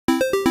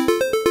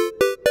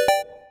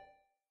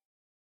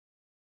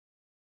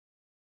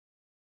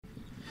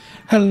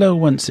Hello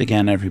once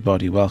again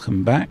everybody,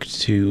 welcome back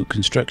to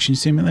Construction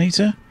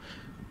Simulator.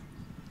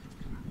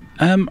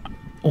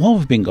 While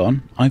we've been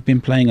gone, I've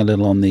been playing a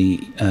little on the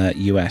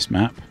US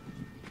map,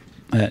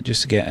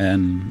 just to get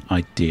an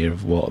idea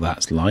of what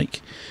that's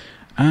like,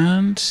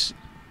 and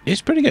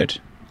it's pretty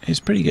good. It's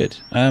pretty good.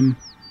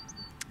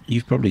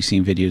 You've probably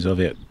seen videos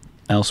of it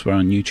elsewhere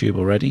on YouTube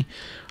already.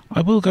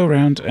 I will go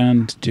around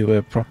and do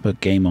a proper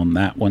game on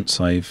that once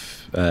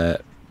I've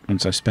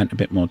spent a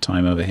bit more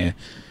time over here.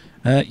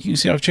 You can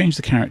see I've changed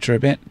the character a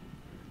bit.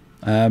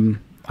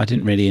 I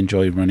didn't really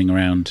enjoy running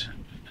around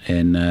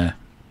in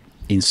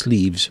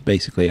sleeves,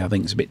 basically. I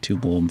think it's a bit too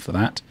warm for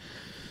that.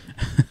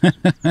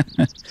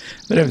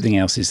 But everything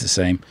else is the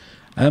same.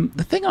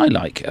 The thing I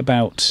like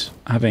about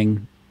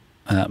having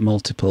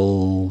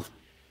multiple...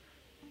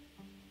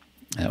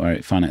 where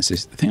it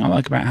finances. The thing I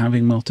like about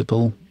having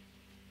multiple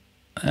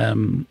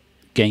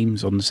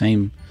games on the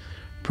same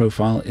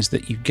profile is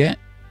that you get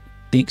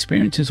the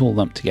experiences all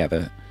lumped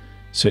together.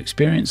 So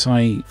experience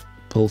I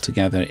pull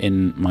together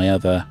in my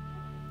other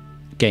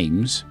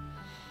games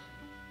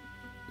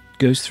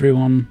goes through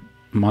on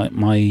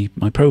my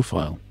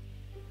profile.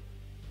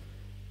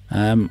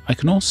 I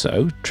can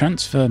also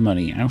transfer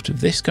money out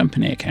of this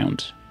company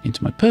account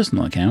into my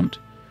personal account,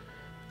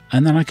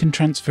 and then I can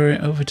transfer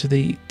it over to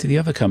the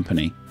other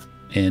company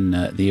in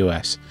the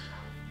US.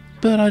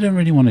 But I don't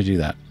really want to do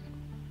that.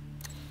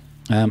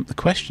 The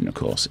question, of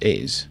course,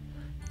 is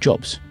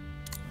jobs.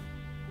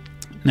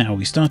 Now,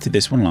 we started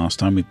this one last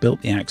time. We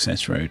built the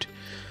access road.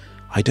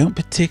 I don't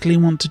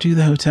particularly want to do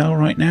the hotel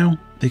right now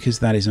because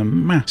that is a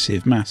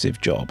massive, massive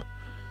job.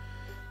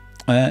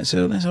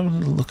 So let's have a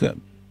little look at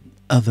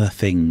other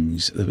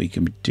things that we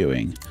can be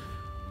doing.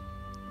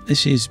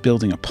 This is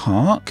building a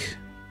park.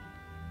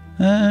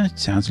 It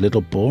sounds a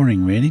little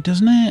boring, really,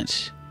 doesn't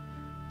it?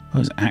 Oh,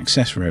 there's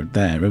access road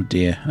there. Oh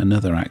dear,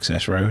 another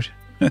access road.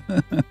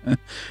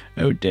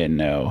 Oh dear,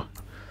 no.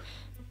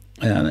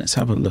 Let's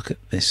have a look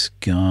at this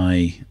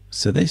guy.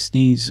 So this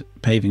needs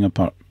paving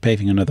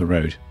another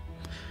road.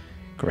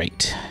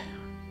 Great.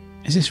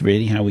 Is this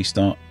really how we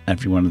start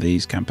every one of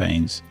these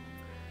campaigns?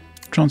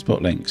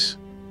 Transport links.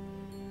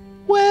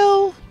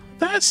 Well,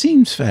 that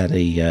seems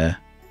fairly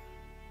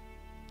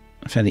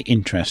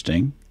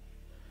interesting.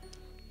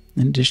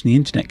 In addition, the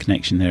internet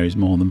connection there is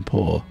more than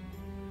poor.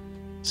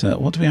 So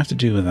what do we have to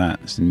do with that?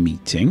 It's a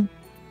meeting.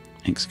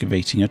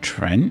 Excavating a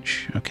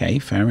trench. Okay,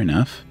 fair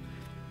enough.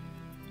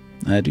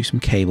 Do some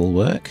cable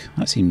work.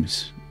 That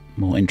seems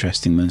more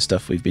interesting than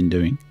stuff we've been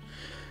doing.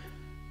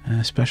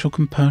 Special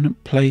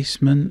component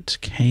placement,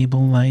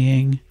 cable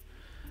laying,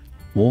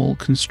 wall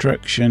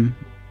construction.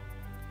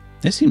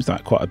 This seems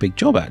like quite a big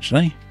job,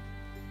 actually.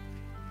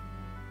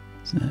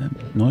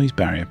 Noise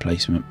barrier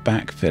placement,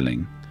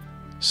 backfilling,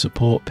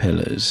 support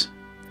pillars.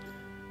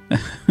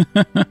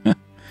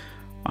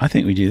 I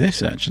think we do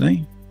this,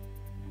 actually.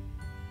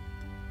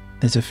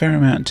 There's a fair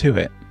amount to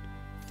it.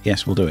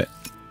 Yes, we'll do it.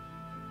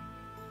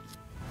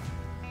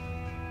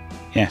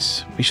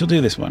 Yes, we shall do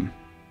this one.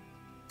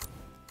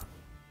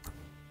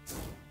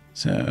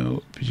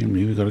 So,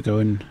 presumably we've got to go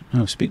and...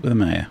 Oh, speak with the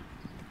mayor.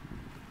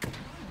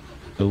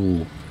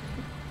 Oh.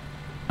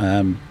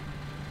 I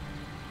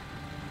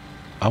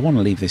want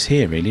to leave this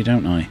here, really,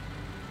 don't I?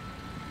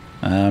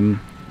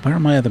 Where are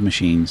my other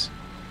machines?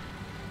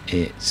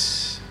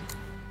 It's...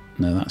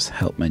 No, that's the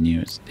help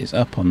menu. It's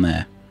up on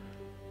there.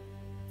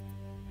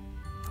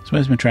 So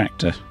where's my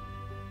tractor?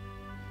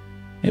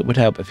 It would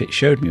help if it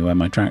showed me where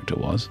my tractor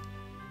was.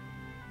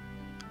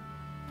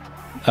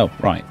 Oh,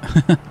 right.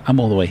 I'm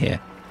all the way here.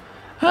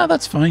 Ah,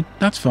 that's fine.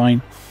 That's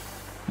fine.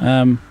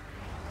 I'm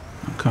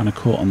kind of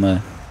caught on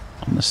the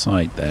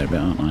side there a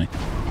bit, aren't I?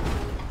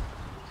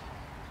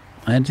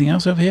 Anything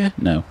else over here?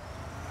 No.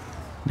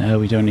 No,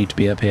 we don't need to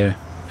be up here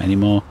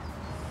anymore.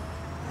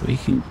 We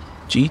can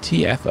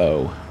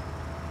GTFO.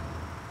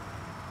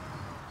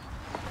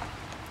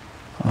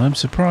 I'm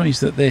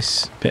surprised that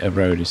this bit of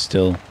road is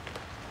still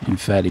in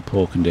fairly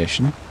poor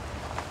condition.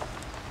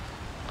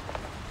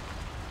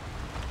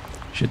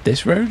 Should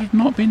this road have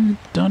not been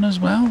done as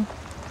well?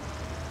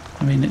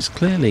 I mean, it's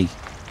clearly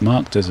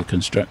marked as a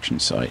construction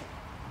site.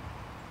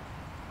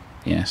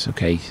 Yes,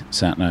 okay,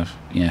 Satnav.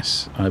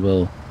 Yes, I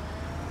will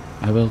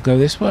go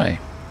this way.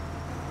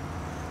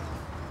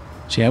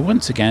 So yeah,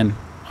 once again,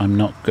 I'm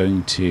not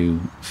going to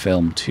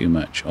film too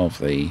much of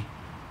the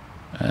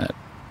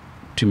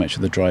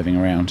driving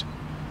around.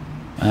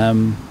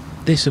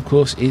 This, of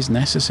course, is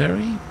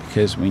necessary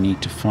because we need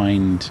to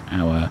find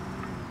our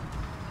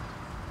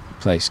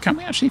place. Can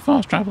we actually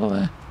fast travel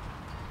there?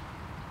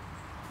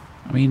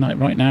 I mean, like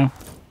right now.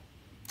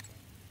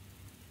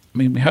 I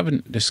mean, we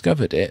haven't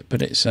discovered it,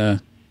 but it's no,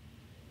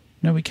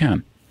 we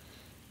can.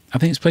 I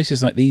think it's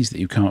places like these that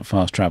you can't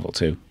fast travel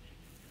to.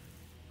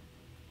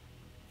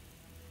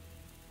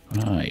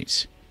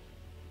 Right.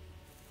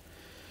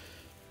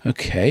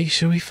 Okay,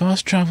 shall we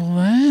fast travel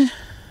there?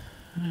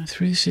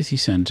 Through the city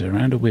centre,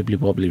 around a wibbly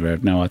wobbly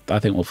road. No, I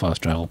think we'll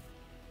fast travel.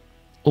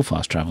 We'll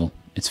fast travel.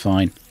 It's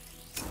fine.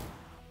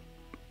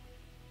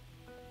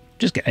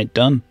 Just get it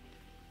done.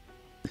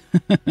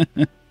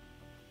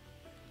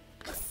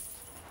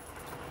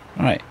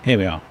 Alright, here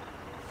we are.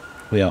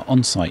 We are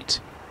on site.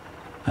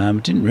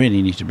 Didn't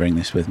really need to bring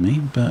this with me,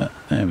 but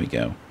there we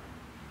go.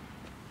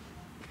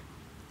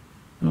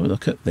 Oh,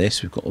 look at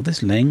this. We've got all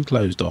this lane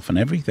closed off and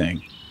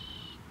everything.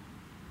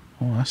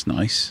 Oh, that's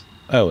nice.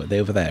 Oh, are they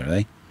over there, are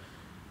they?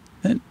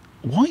 Then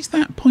why is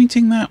that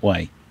pointing that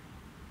way?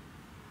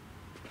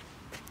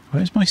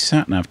 Where's my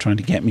sat-nav trying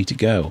to get me to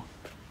go?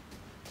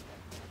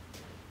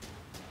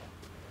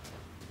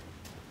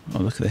 Oh,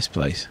 look at this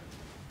place.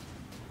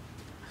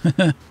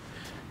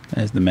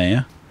 There's the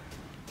mayor.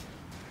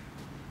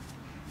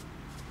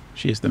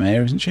 She is the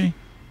mayor, isn't she?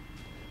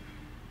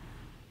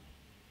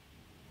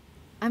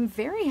 I'm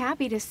very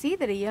happy to see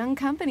that a young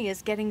company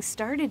is getting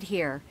started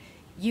here.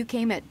 You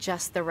came at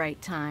just the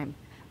right time.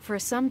 For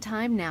some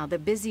time now, the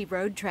busy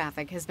road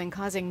traffic has been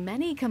causing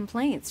many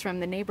complaints from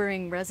the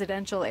neighboring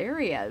residential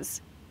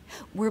areas.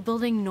 We're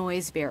building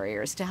noise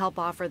barriers to help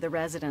offer the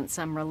residents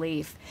some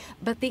relief.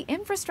 But the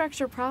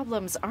infrastructure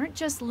problems aren't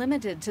just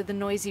limited to the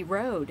noisy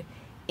road.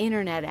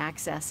 Internet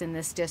access in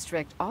this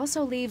district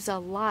also leaves a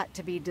lot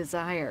to be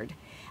desired.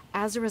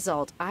 As a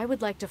result, I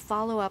would like to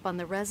follow up on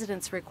the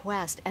residents'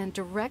 request and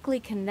directly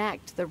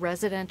connect the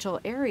residential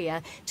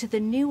area to the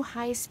new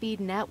high-speed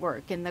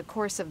network in the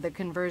course of the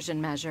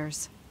conversion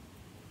measures.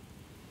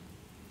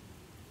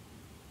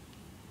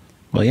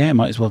 Well, yeah,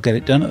 might as well get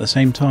it done at the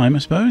same time, I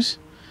suppose.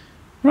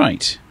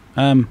 Right.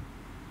 I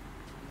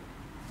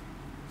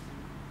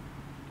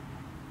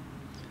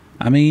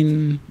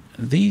mean,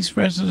 these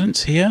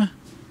residents here,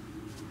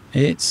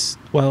 it's,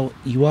 well,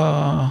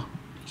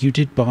 you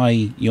did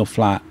buy your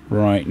flat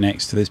right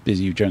next to this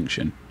busy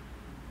junction.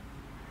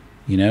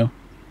 You know?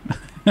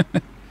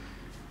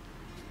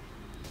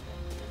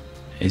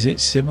 Is it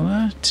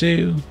similar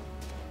to...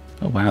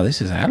 Oh, wow,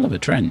 this is a hell of a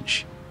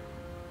trench.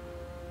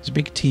 It's a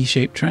big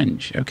T-shaped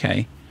trench.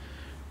 Okay.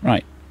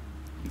 Right.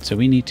 So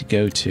we need to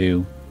go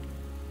to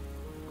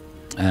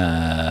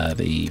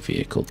the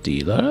vehicle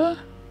dealer.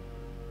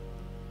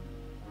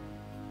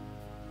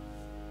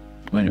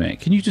 Wait a minute.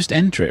 Can you just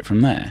enter it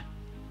from there?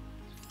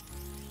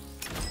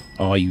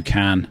 Oh, you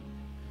can.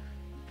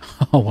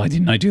 Oh, why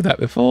didn't I do that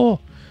before?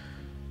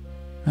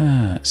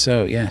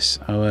 So, yes.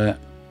 We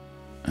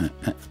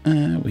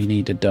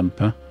need a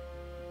dumper.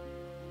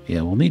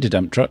 Yeah, we'll need a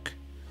dump truck.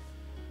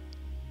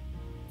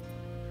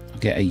 I'll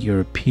get a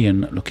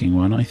European-looking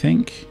one, I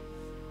think.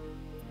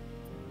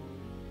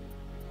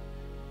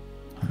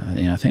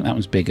 Yeah, I think that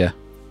one's bigger.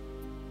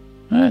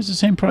 It's the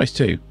same price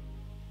too.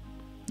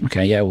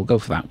 Okay, yeah, we'll go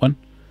for that one.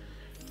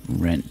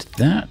 Rent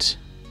that.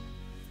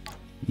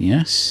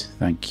 Yes,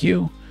 thank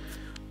you.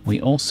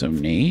 We also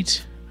need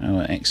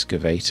our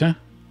excavator.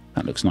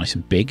 That looks nice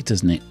and big,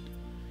 doesn't it?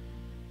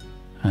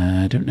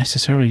 I don't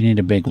necessarily need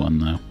a big one,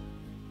 though.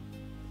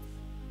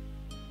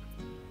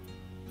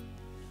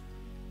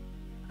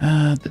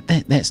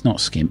 Let's not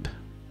skimp.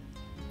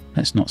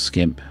 Let's not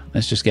skimp.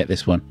 Let's just get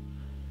this one.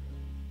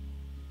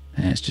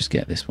 Let's just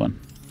get this one.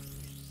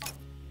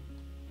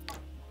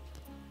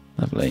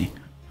 Lovely.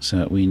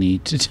 So we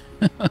need to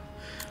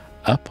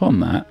up on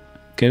that,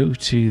 go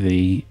to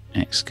the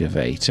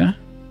excavator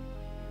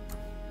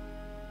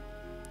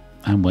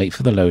and wait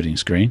for the loading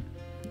screen.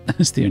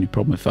 That's the only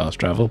problem with fast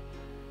travel.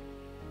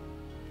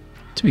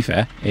 To be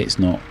fair, it's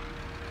not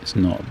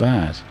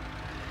bad.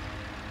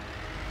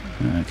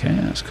 Okay,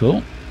 that's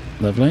cool.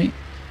 Lovely.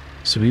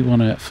 So we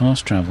want to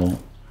fast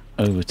travel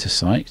over to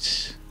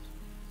site.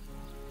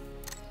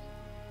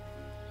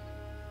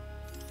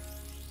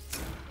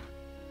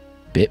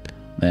 Bip.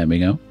 There we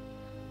go.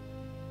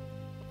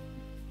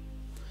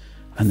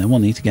 And then we'll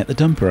need to get the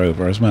dumper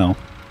over as well.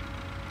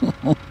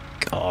 Oh,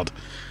 God.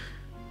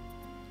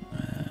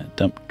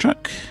 Dump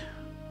truck.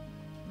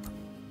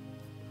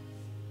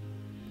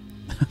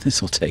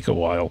 This will take a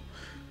while.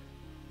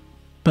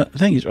 But the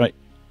thing is, right,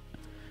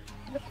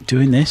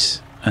 doing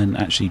this and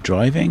actually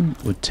driving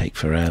would take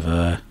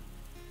forever.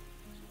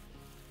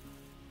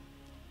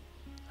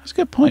 That's a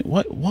good point.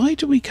 Why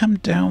do we come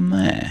down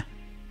there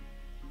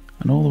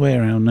and all the way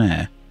around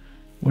there?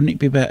 Wouldn't it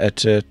be better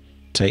to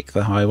take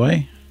the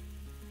highway?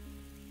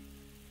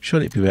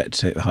 Surely it'd be better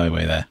to take the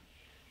highway there.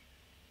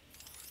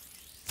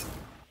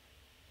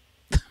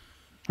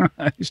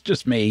 It's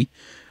just me.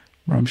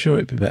 Well, I'm sure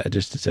it'd be better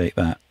just to take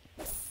that.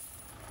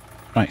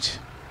 Right.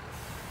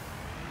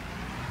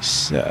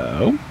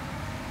 So...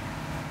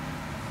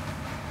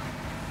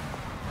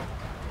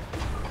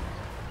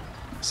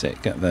 that's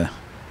it. Get the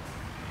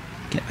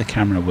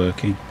camera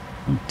working.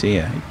 Oh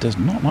dear, it does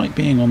not like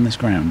being on this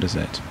ground, does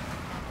it?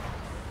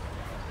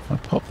 If I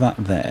pop that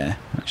there,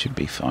 that should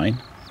be fine.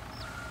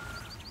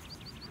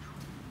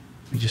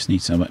 We just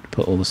need somewhere to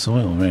put all the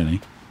soil,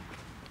 really.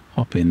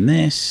 Hop in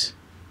this.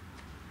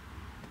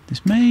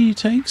 This may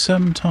take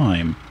some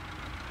time.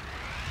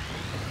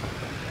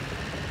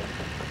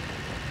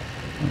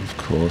 Of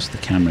course, the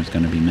camera's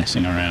going to be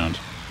messing around.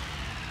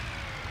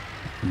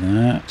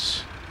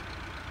 That.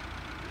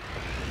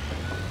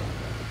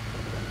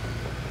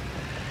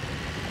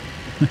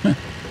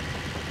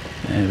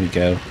 There we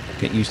go.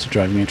 Get used to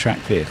driving a track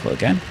vehicle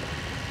again.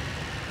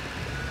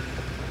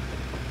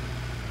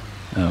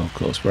 Oh, of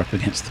course, we're up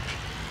against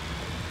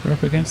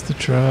the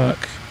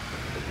truck.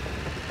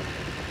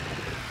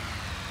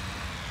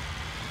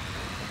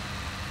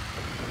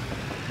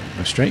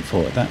 Go straight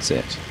forward, that's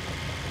it.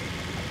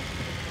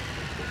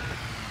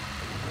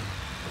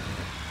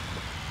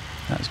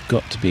 That's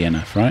got to be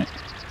enough, right?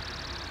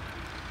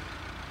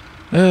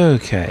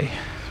 Okay,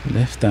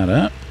 lift that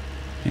up,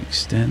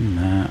 extend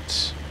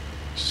that,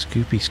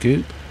 scoopy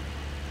scoop.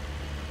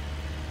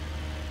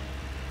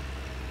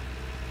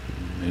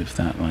 Move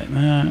that like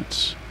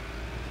that.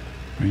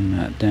 Bring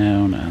that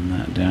down and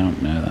that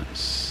down. No, that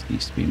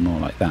needs to be more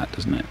like that,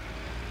 doesn't it?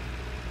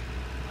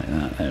 Like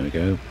that, there we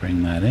go.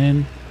 Bring that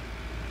in.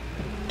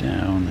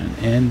 Down and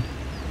in.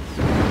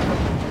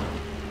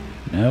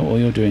 No, all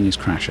you're doing is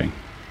crashing.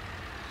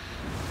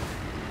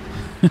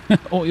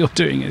 All you're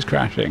doing is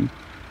crashing.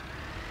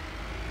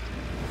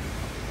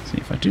 See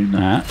if I do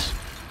that.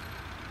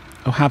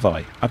 Oh, have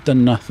I? I've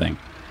done nothing.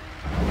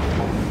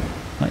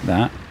 Like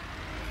that.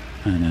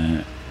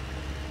 And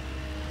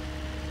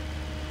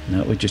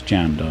no, we're just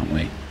jammed, aren't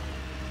we?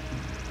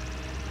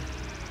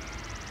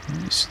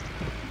 It's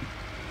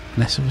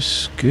less of a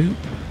scoop.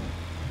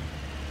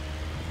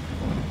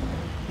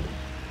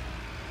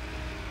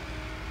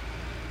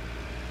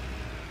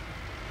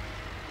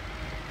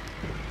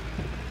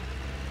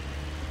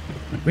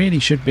 It really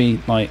should be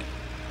like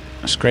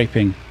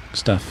scraping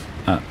stuff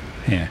up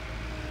here.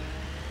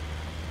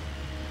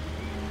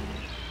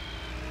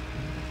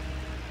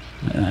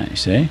 Like that, you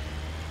see?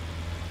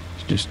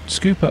 Just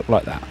scoop up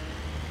like that.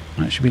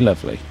 That should be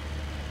lovely.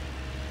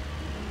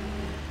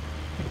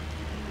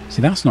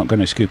 See, that's not going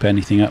to scoop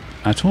anything up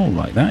at all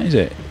like that, is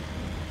it?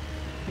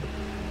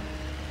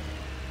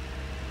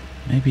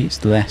 Maybe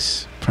it's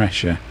less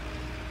pressure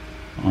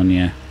on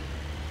your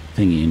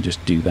thingy and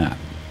just do that.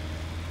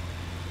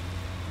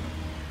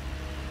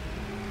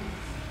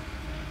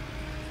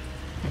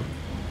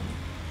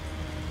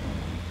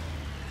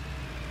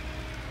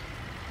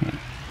 Right.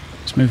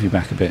 Let's move you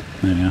back a bit.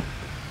 There we are.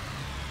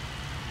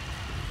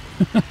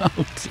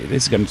 Oh dear,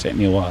 this is going to take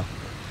me a while.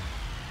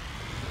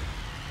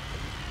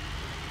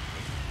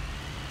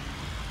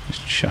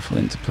 Just shuffle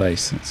into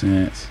place, that's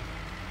it.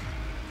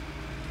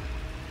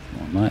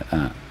 One like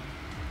that.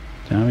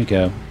 Down we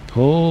go.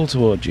 Pull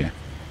towards you.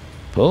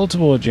 Pull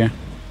towards you.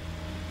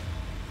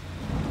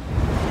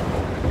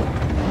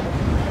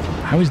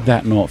 How is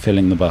that not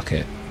filling the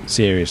bucket?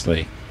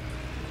 Seriously.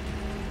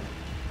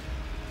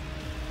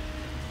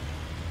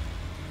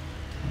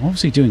 I'm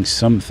obviously doing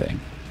something.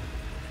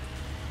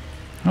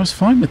 I was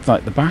fine with,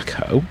 like, the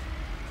backhoe.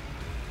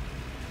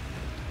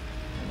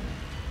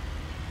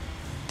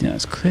 Yeah,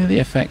 it's clearly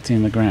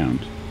affecting the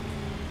ground.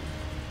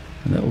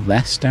 A little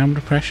less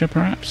downward pressure,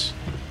 perhaps?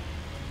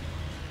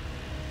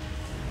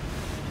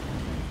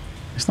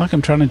 It's like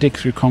I'm trying to dig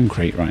through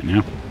concrete right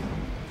now.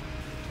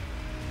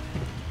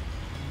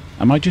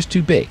 Am I just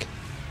too big?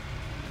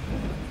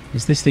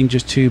 Is this thing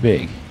just too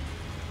big?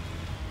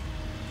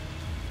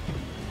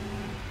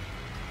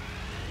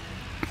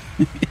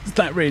 Is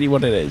that really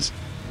what it is?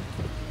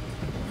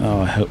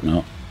 Oh, I hope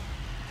not.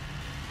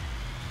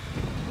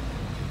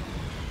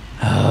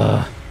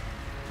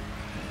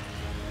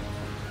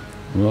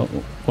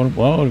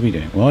 What are we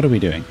doing? What are we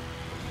doing?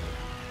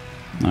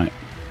 Right.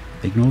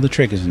 Ignore the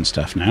triggers and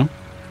stuff now.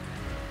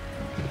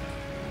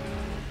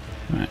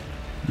 Right.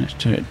 Let's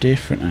do a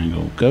different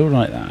angle. Go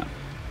like that.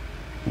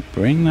 We'll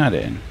bring that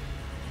in.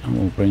 And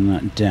we'll bring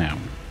that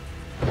down.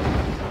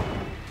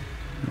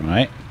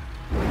 Right.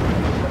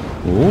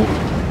 Oh.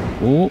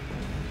 Oh.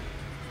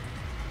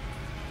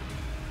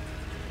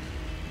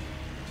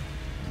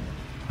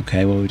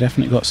 Okay, well, we've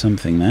definitely got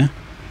something there.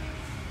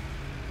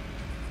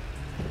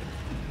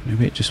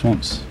 Maybe it just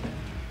wants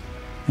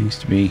things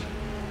to be...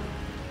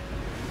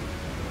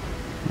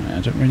 Right,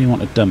 I don't really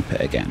want to dump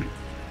it again.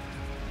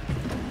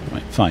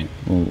 Right, fine.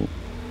 We'll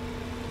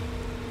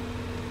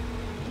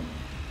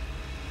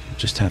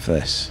just have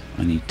this.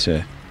 I need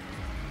to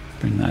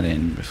bring that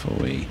in before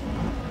we...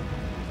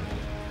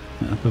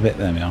 Up a bit,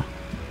 there we are.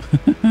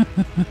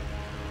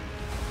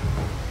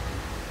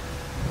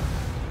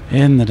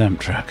 In the dump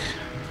truck.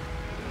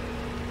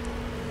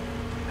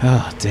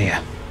 Oh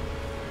dear.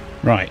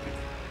 Right.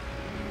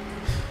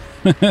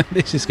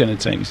 This is going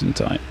to take me some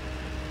time.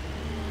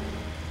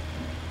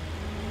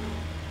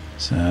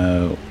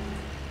 So,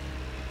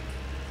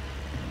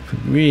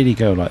 if we really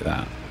go like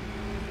that,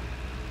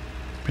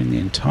 bring the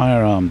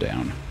entire arm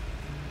down.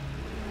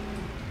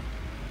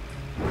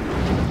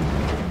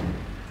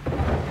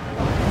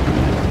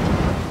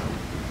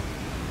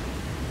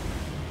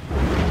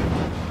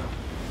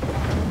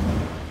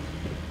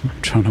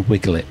 I'm trying to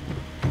wiggle it.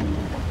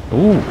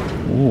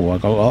 Ooh, I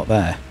got a lot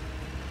there.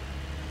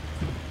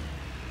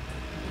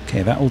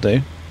 Okay, that will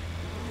do.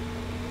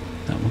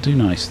 That will do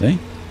nicely.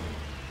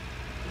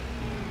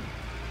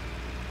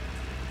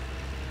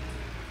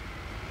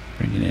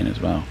 Bring it in as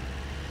well.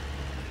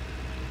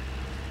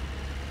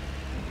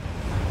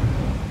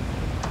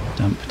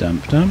 Dump,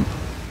 dump, dump.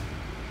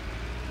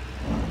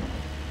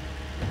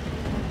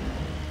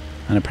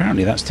 And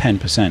apparently that's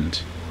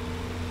 10%.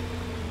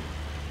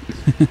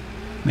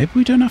 Maybe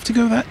we don't have to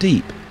go that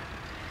deep.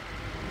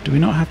 Do we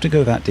not have to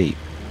go that deep?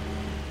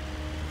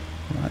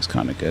 Well, that's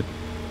kind of good.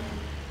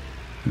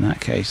 In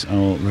that case,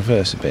 I'll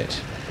reverse a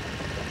bit.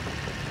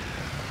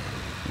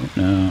 Oh,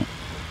 no.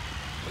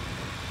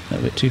 A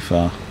little bit too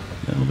far.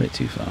 A little bit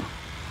too far.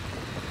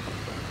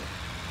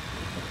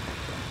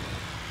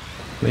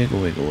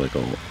 Wiggle, wiggle,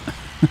 wiggle.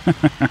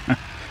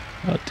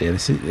 Oh dear,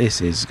 this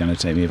is going to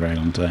take me a very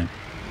long time.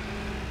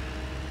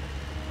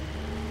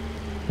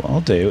 What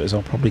I'll do is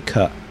I'll probably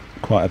cut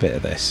quite a bit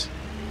of this.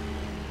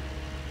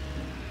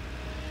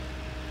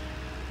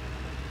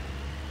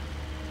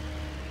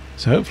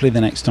 So hopefully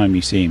the next time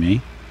you see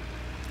me,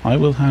 I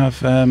will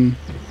have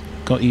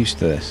got used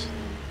to this.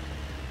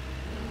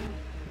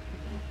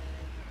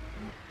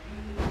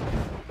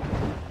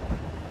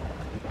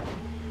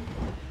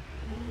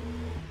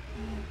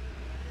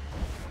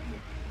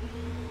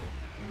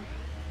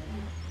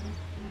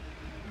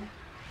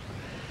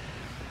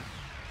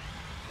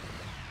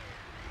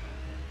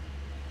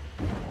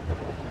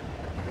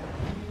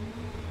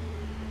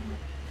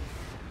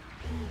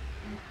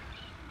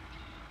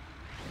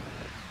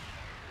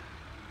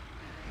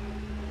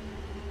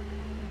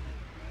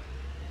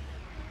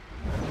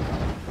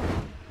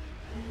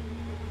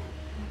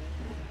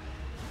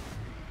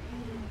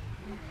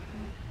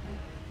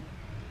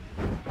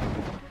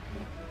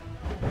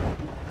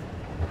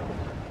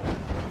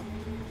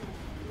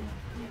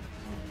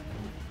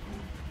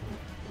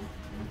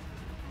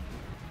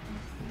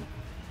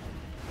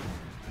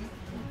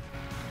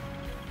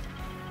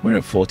 We're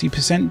at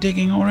 40%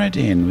 digging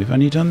already and we've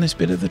only done this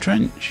bit of the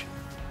trench.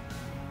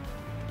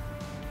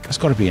 That's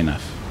got to be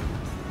enough.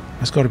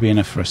 That's got to be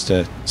enough for us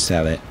to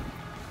sell it.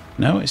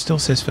 No, it still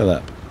says fill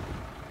up.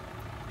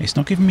 It's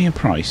not giving me a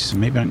price, so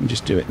maybe I can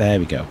just do it. There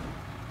we go.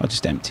 I'll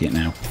just empty it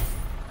now.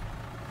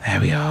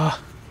 There we are.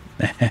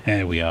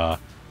 There we are.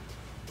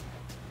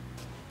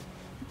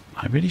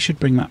 I really should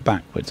bring that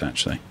backwards,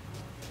 actually.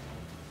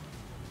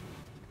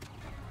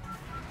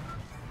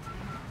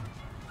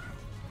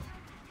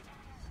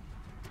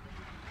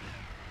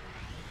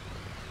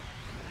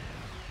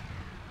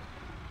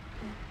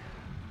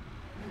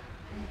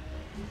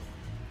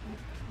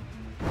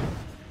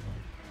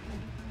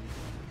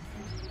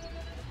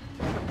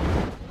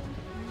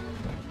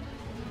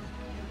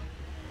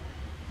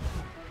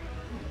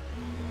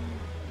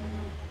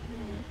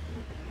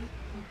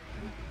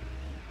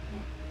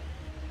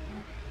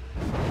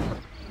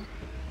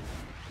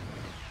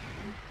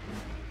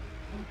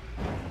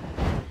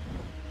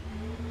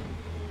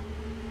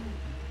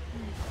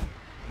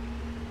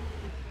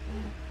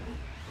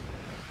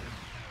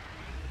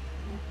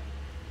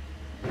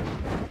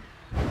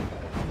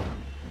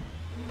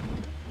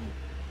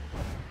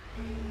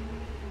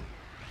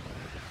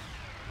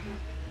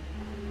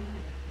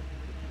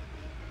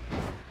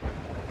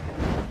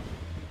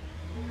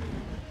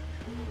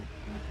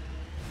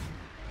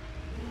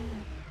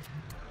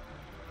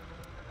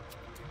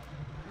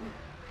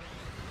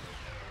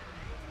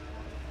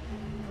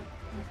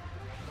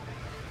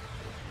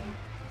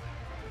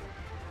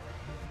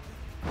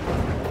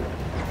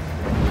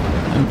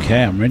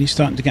 Okay, I'm really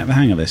starting to get the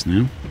hang of this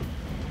now.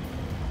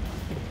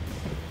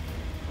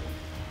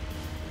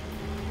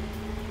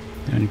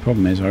 The only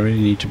problem is I really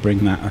need to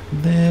bring that a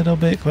little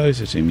bit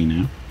closer to me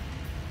now.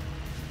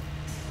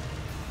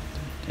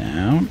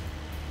 Down.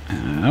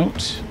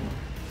 Out.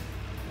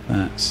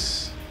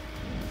 That's...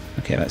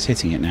 okay, that's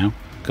hitting it now.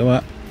 Go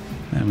up.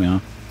 There we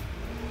are.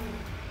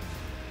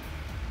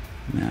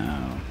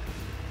 Now,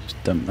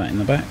 just dump that in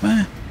the back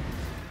there.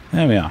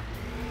 There we are.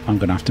 I'm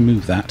going to have to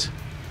move that.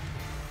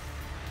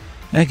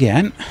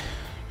 Again.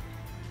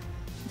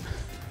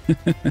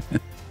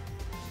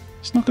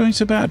 It's not going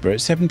so bad, but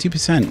it's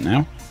 70%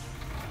 now.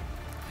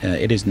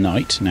 It is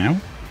night now.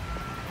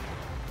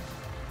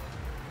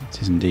 It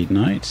is indeed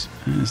night.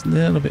 And it's a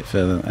little bit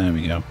further. There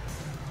we go.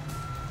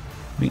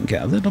 We can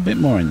get a little bit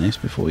more in this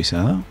before we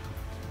sell it.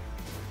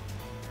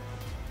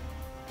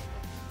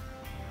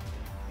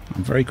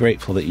 I'm very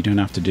grateful that you don't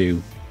have to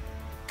do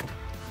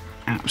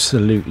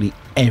absolutely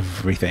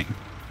everything.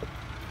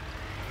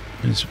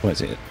 What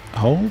is it?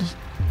 Hold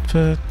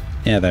for...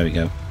 yeah, there we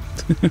go.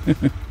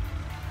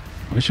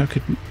 I wish I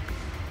could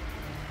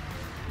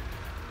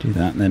do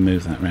that and then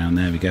move that round.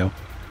 There we go.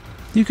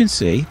 You can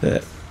see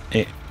that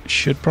it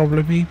should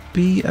probably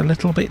be a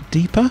little bit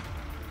deeper,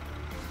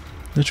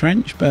 the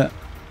trench, but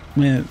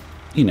we're,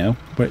 you know,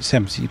 we're at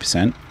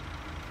 70%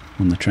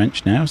 on the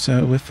trench now,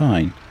 so we're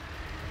fine.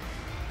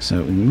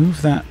 So we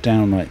move that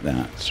down like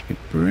that. We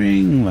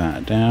bring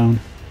that down.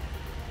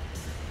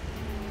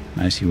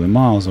 I see we're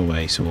miles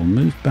away, so we'll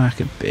move back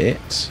a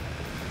bit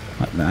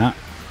like that.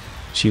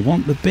 So you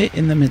want the bit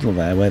in the middle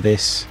there where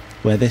this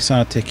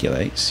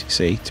articulates, you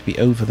see, to be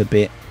over the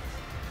bit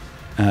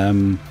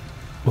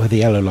where the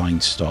yellow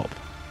lines stop.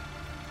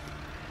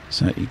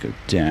 So you go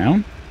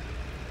down,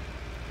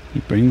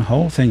 you bring the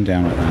whole thing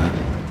down like that.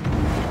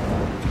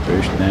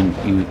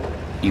 Then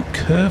you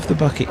curve the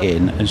bucket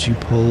in as you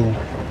pull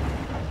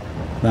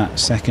that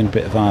second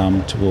bit of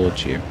arm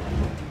towards you.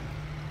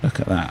 Look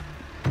at that.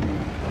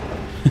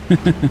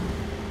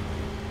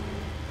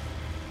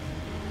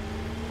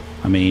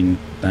 I mean,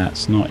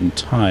 that's not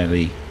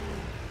entirely...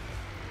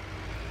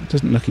 It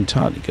doesn't look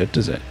entirely good,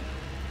 does it?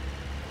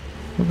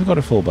 But we've got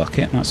a full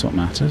bucket, that's what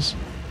matters.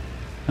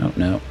 Oh,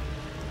 no.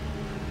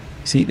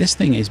 See, this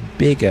thing is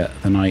bigger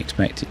than I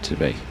expect it to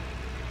be.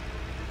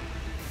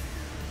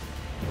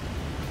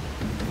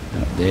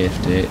 Oh,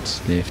 lift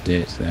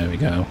it, there we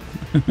go.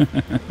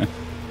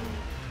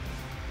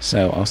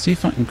 So, I'll see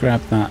if I can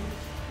grab that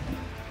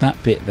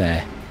bit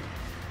there.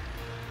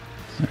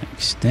 So,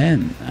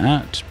 extend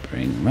that,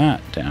 bring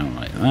that down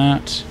like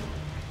that.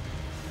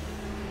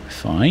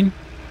 Fine.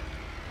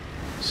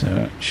 So,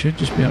 it should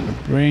just be able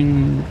to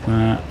bring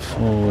that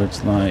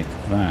forwards like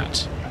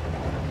that.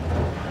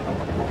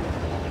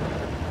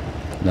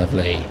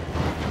 Lovely.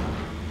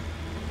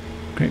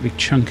 Great big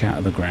chunk out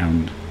of the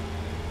ground.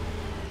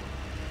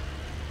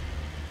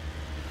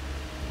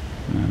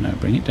 No,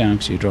 bring it down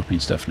because you're dropping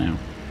stuff now.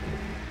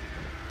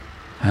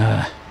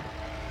 Ah.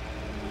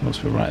 Of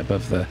course, we're right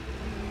above the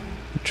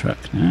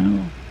truck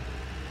now.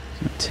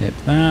 So tip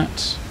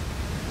that.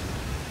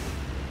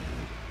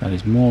 That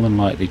is more than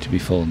likely to be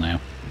full now.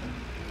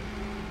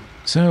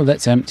 So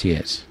let's empty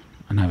it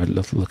and have a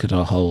little look at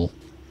our hole.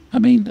 I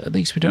mean, at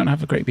least we don't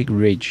have a great big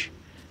ridge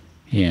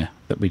here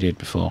that we did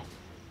before.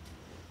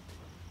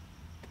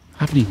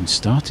 Haven't even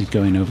started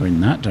going over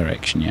in that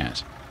direction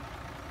yet.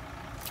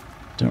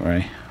 Don't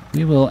worry.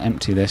 We will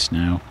empty this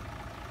now.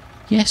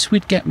 Yes,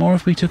 we'd get more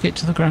if we took it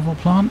to the gravel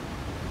plant.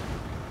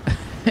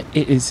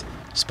 It is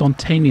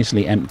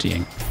spontaneously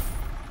emptying.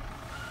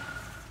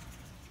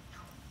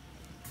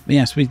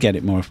 Yes, we'd get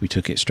it more if we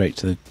took it straight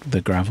to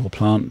the gravel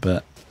plant,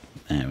 but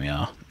there we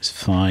are. It's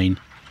fine.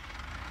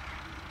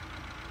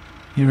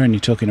 You're only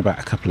talking about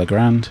a couple of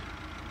grand.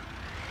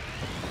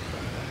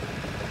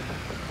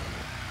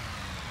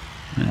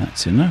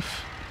 That's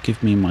enough.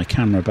 Give me my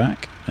camera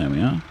back. There we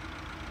are.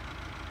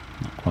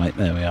 Not quite.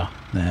 There we are.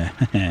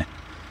 There.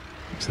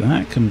 So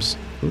that comes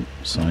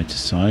side to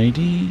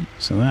sidey.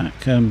 So that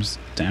comes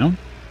down.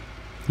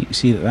 You can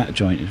see that that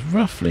joint is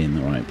roughly in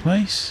the right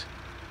place.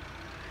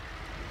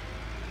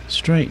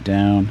 Straight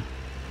down.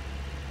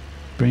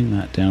 Bring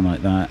that down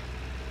like that.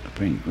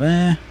 Bring it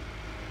there.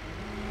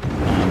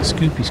 And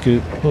scoopy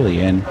scoop. Pulley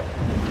in.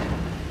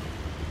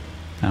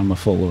 And we're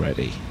full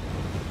already.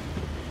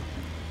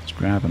 Let's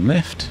grab and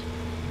lift.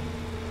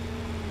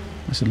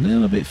 That's a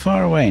little bit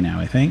far away now,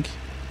 I think.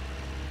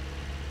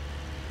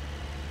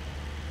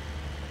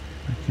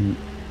 I can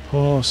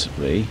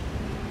possibly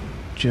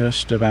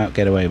just about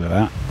get away with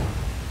that.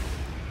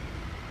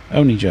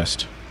 Only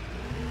just.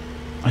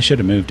 I should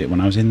have moved it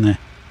when I was in there.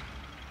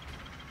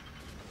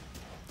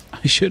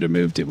 I should have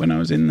moved it when I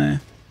was in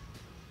there.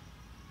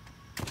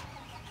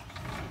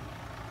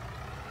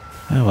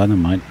 Oh, well,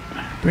 never mind.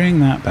 Bring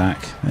that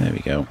back. There we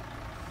go.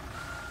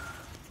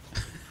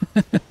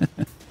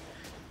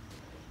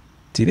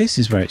 See, this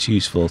is where it's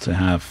useful to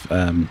have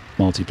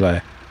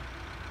multiplayer.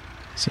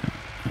 So,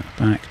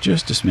 back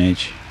just a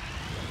smidge.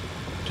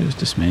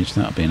 Just a smidge,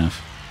 that'll be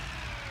enough.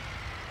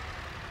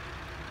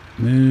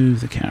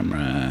 Move the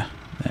camera.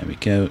 There we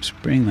go. Let's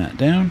bring that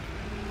down.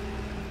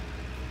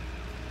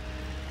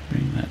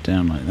 Bring that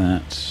down like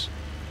that.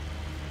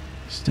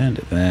 Stand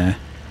it there.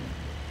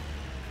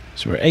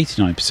 So we're at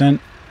 89%.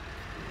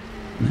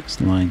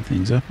 Let's line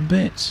things up a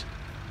bit.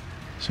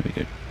 So we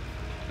go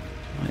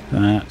like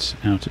that,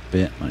 out a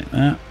bit like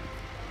that.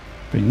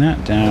 Bring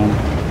that down,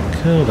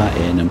 curl that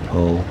in and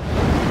pull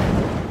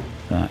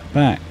that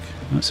back.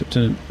 That's up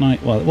to,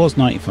 well, it was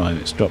 95,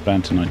 it's dropped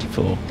down to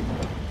 94.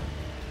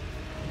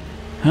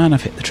 And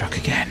I've hit the truck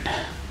again.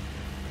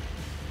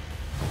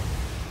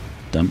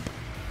 Dump.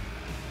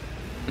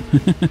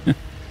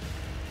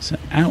 So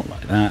out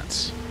like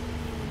that.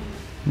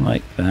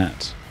 Like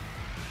that.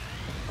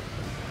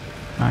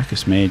 Back a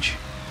smidge.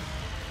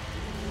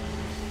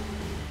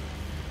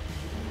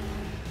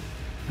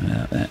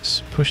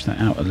 Let's push that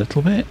out a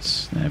little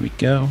bit. There we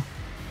go.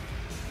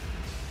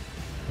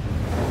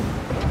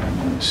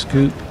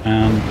 Scoop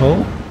and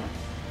pull.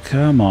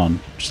 Come on.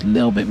 Just a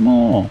little bit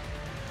more.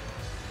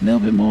 A little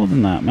bit more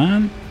than that,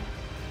 man.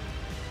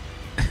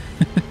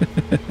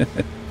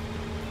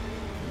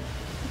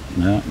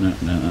 No,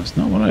 that's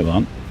not what I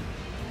want.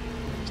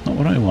 It's not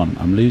what I want.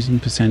 I'm losing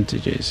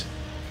percentages.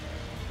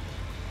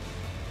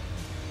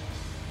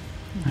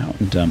 Out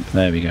and dump.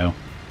 There we go.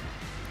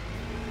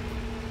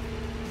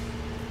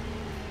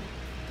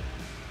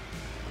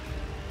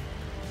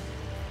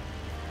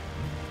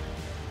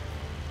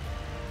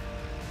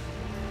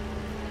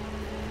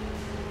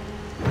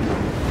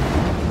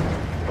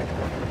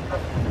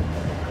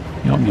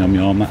 Yum, yum,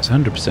 yum. That's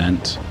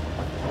 100%.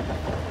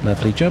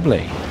 Lovely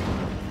jubbly.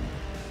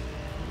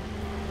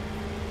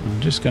 I'm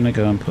just going to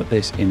go and put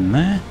this in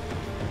there.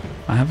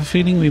 I have a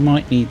feeling we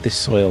might need this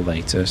soil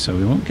later, so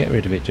we won't get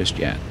rid of it just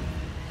yet.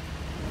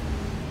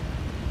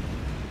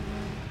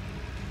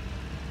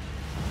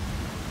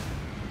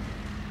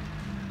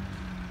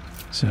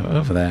 So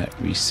over there,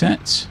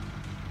 reset.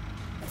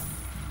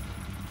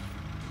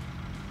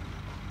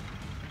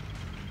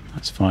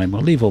 That's fine.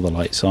 We'll leave all the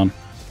lights on.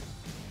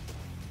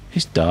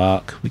 It's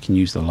dark. We can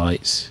use the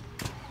lights.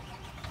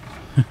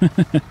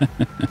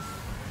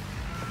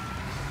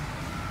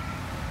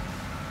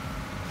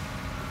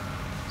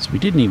 So we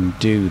didn't even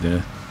do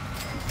the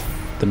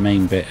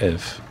main bit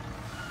of...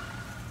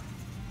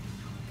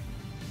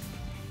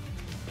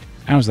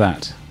 How's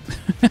that?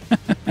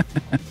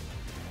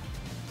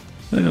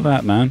 Look at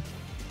that, man.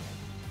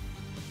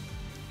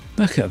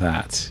 Look at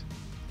that.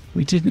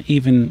 We didn't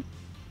even...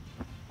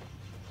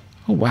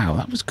 Oh, wow,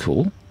 that was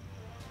cool.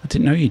 I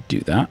didn't know you'd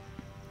do that.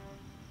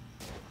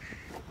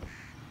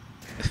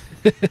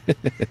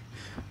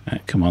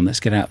 Right, come on, let's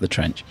get out of the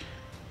trench.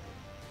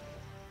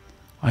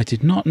 I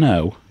did not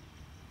know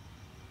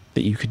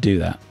that you could do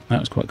that. That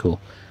was quite cool.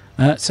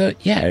 So,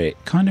 yeah,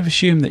 it kind of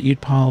assumed that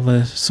you'd pile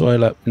the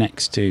soil up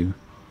next to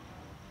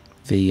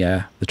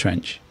the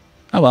trench.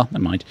 Oh, well,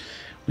 never mind.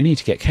 We need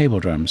to get cable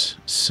drums.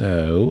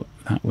 So,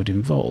 that would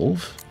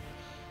involve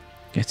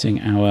getting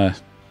our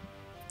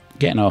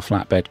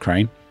flatbed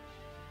crane.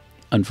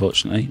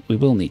 Unfortunately, we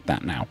will need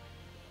that now.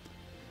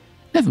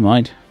 Never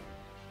mind.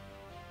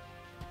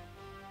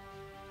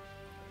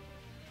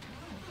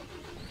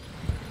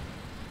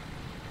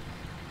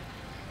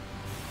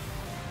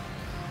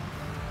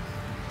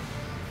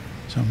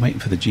 So I'm waiting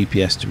for the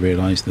GPS to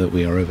realise that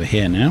we are over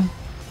here now.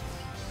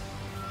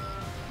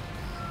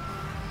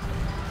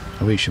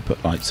 Oh, we should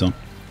put lights on.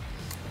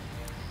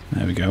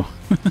 There we go.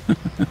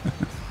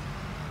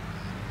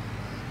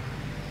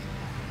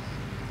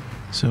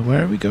 So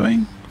where are we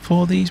going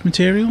for these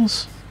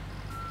materials?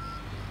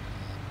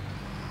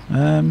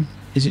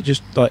 Is it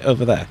just like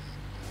over there?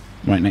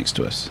 Right next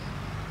to us?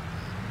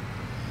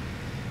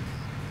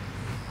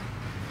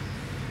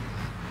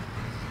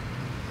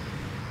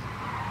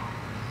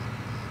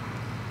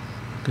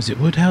 Because it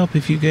would help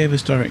if you gave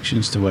us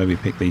directions to where we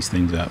pick these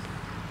things up.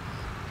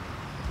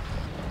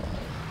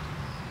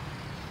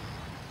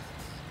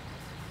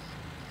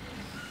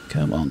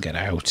 Come on, get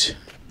out.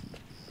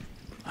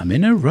 I'm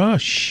in a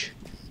rush.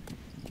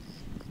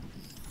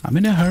 I'm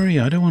in a hurry.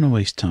 I don't want to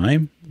waste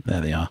time.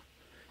 There they are.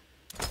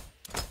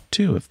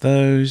 2 of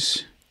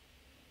those.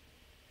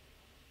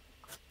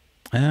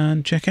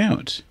 And check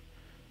out.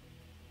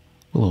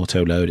 We'll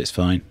auto-load, it's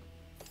fine.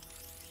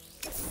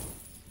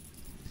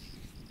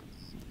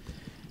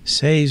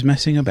 Saves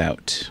messing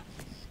about.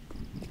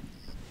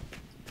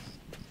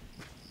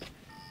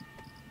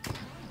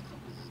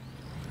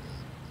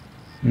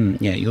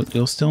 Yeah,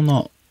 you're still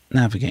not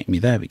navigating me.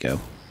 There we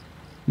go.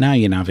 Now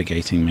you're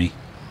navigating me.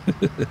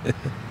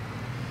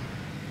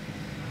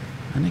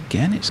 And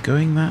again, it's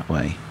going that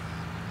way.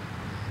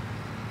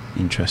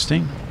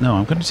 Interesting. No,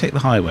 I'm going to take the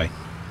highway.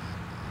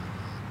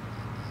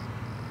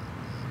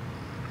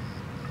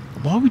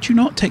 Why would you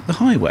not take the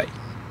highway?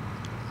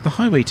 The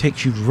highway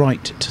takes you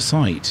right to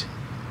site.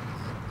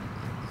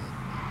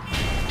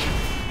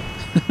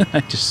 I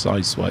just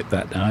sideswiped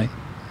that guy.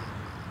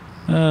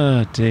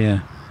 Oh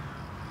dear.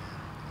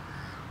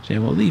 So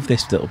we'll leave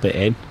this little bit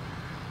in.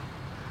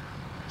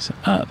 So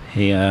up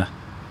here.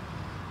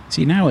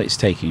 See, now it's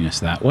taking us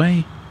that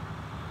way.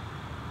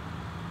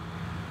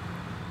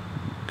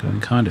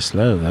 Going kind of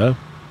slow though.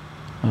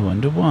 I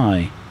wonder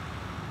why.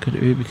 Could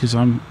it be because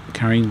I'm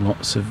carrying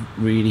lots of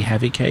really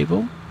heavy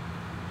cable?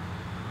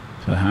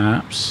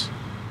 Perhaps.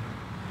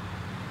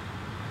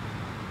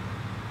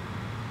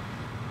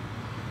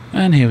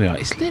 And here we are.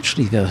 It's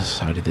literally the other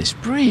side of this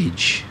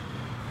bridge.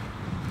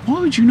 Why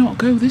would you not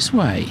go this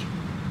way?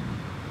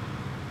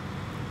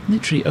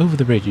 Literally over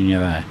the bridge and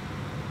you're there.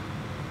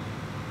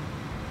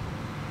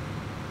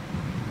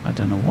 I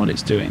don't know what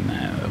it's doing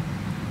there though.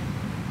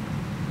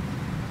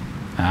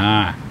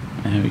 Ah,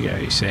 there we go,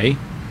 you see.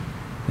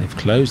 They've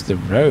closed the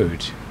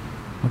road.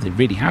 Well, they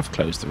really have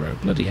closed the road.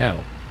 Bloody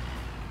hell.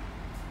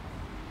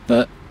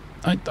 But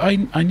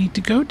I need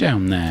to go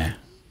down there.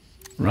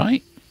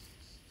 Right?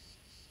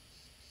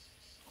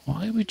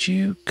 Why would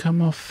you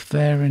come off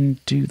there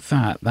and do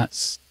that?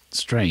 That's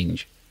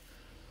strange.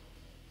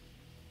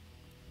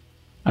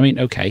 I mean,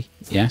 okay,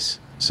 yes.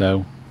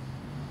 So,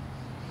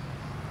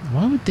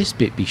 why would this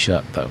bit be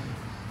shut, though?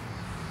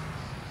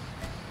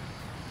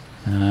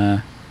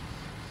 Can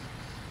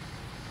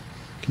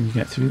you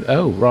get through?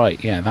 Oh,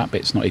 right, yeah, that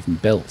bit's not even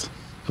built.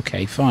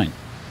 Okay, fine.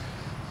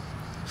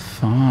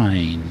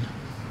 Fine.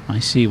 I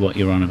see what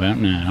you're on about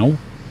now.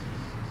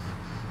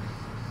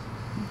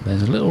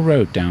 There's a little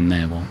road down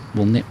there.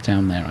 We'll nip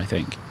down there, I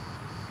think.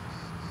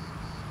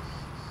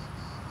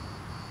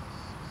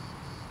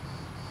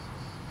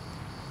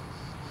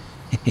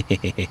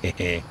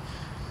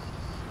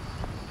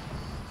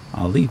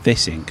 I'll leave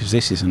this in because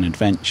this is an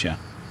adventure.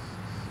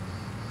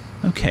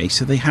 Okay,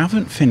 so they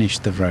haven't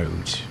finished the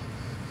road.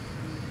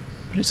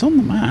 But it's on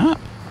the map.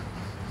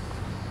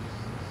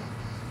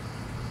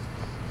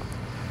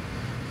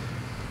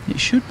 It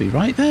should be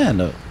right there,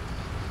 look.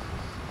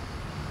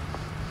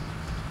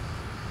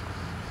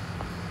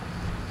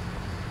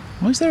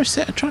 Why is there a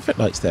set of traffic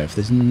lights there if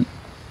there's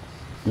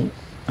oh,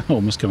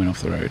 almost coming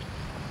off the road.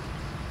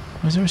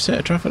 Why is there a set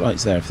of traffic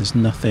lights there if there's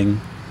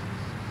nothing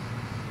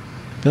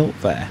built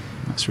there?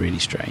 That's really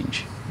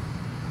strange.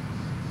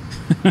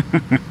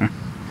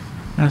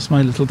 That's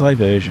my little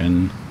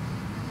diversion.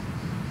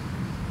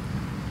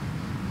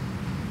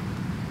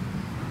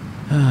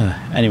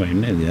 Anyway,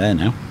 I'm nearly there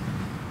now.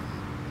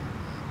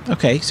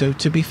 Okay, so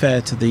to be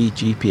fair to the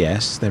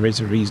GPS, there is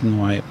a reason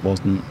why it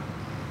wasn't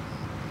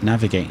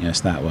navigating us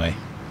that way.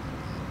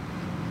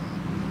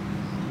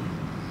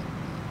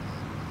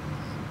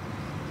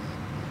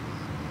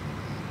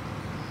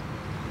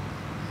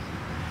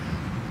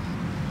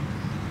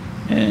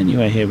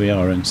 Anyway, here we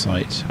are in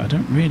sight. I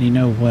don't really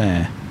know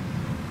where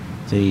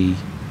the...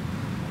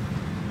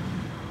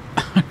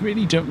 I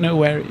really don't know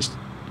where it's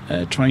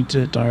trying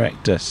to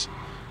direct us.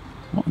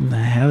 What in the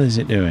hell is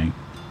it doing?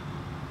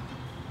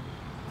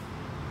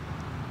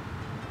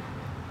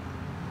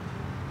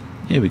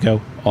 Here we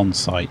go, on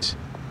site.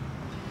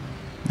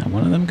 Now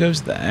one of them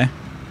goes there,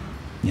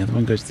 the other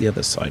one goes to the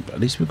other side, but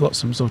at least we've got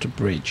some sort of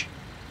bridge.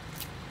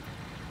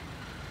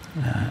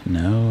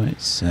 No,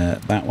 it's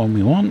that one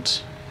we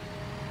want.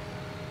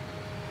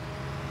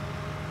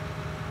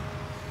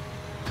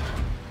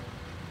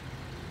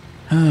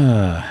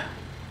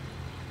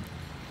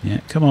 Yeah,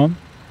 come on.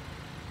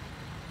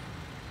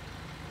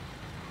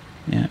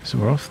 Yeah, so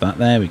we're off that.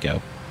 There we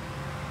go.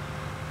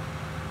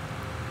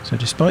 So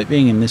despite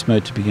being in this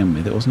mode to begin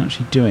with, it wasn't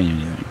actually doing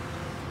anything.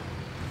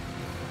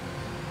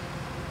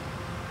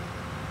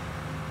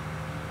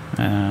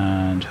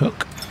 And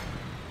hook.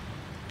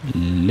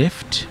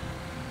 Lift.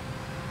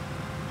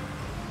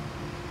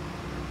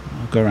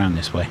 I'll go around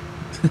this way.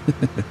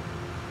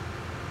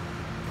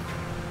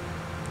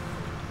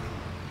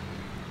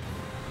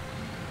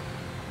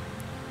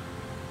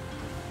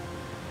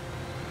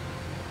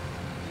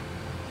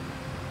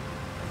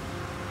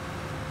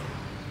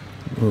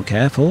 Oh,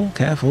 careful,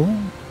 careful.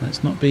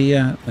 Let's not be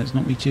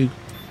too...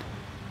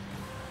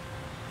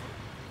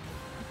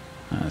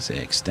 That's it,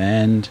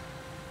 extend.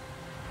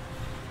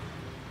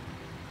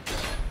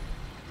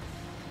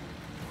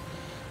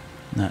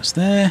 That's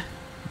there.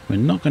 We're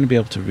not going to be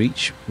able to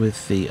reach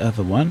with the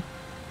other one.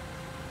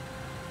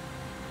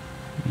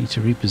 We need to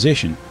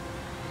reposition.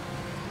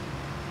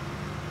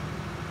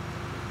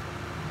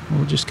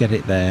 We'll just get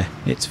it there.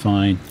 It's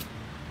fine.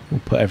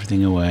 We'll put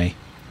everything away.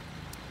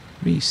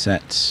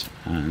 Reset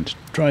and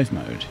drive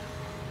mode.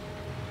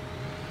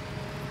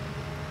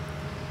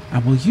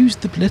 And we'll use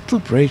the little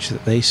bridge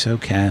that they so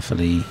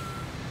carefully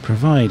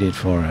provided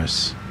for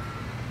us.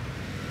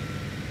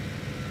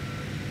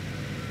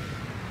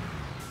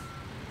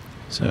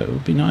 So it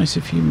would be nice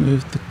if you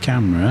moved the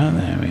camera.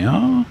 There we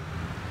are.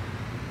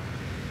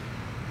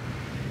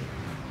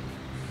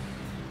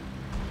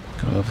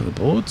 Go over the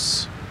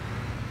boards.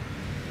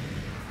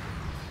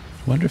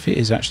 Wonder if it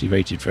is actually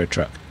rated for a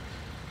truck.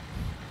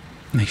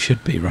 They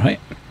should be, right?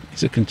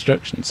 It's a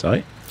construction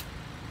site.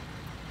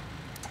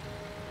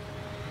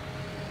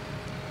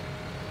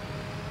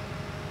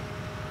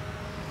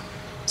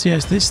 So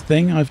yes, this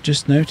thing I've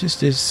just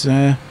noticed is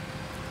about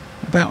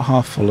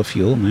half full of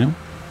fuel now.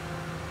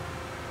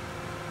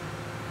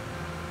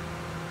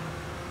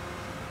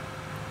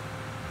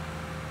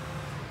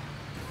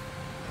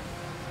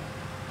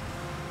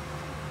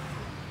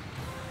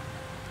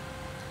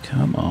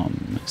 Come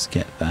on, let's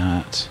get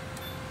that.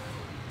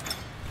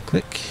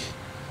 Click.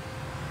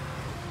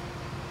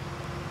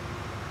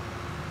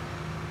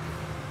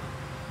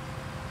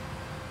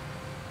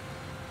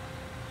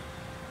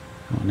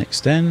 Come on,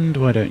 extend,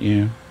 why don't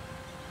you?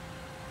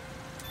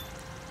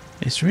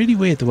 It's really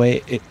weird the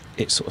way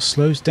it sort of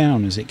slows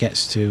down as it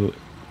gets to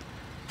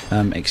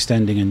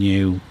extending a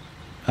new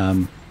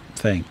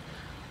thing.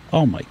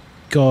 Oh my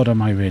god,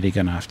 am I really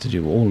going to have to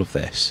do all of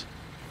this?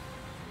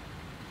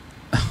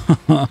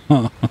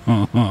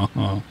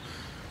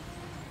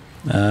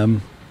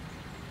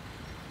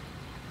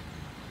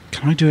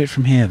 Can I do it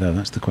from here though?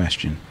 That's the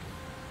question.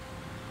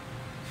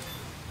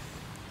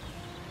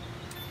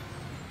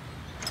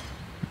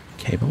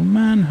 Cable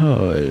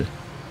manhole.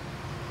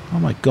 Oh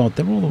my god,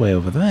 they're all the way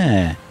over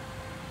there.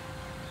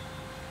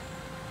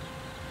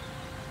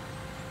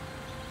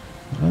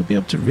 Will I be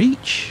able to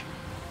reach?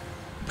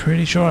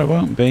 Pretty sure I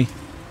won't be.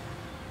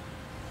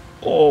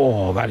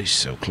 Oh, that is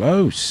so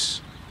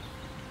close.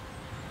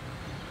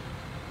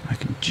 I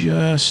can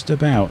just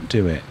about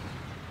do it.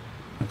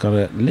 I've got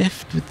to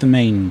lift with the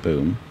main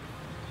boom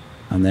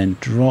and then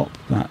drop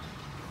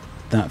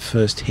that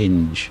first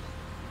hinge.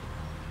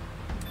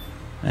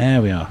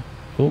 There we are.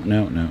 Oh,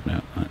 no.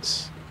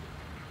 That's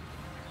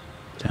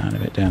down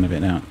a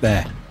bit now.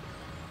 There.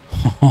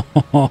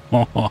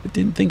 I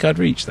didn't think I'd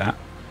reach that.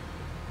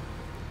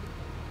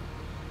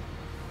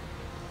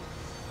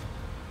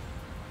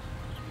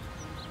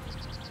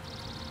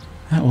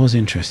 That was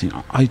interesting.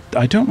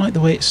 I don't like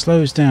the way it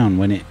slows down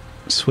when it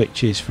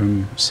switches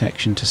from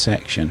section to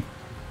section.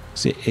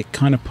 So it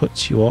kind of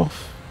puts you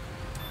off.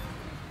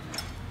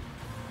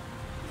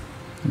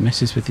 It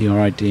messes with your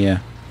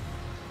idea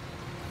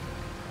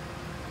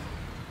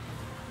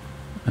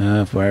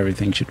of where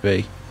everything should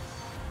be.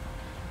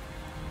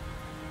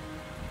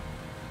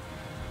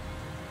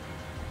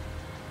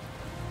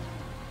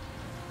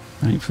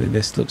 Thankfully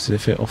this looks as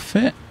if it'll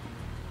fit.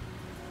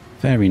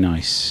 Very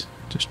nice.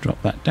 Just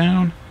drop that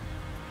down.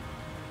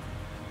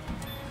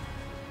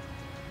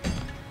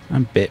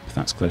 And bip,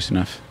 that's close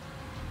enough.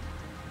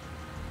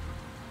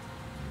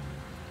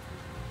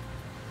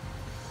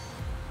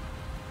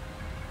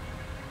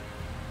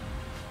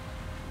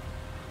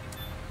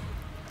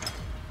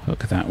 Hook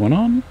that one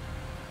on.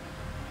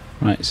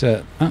 Right,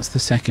 so that's the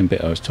second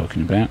bit I was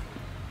talking about.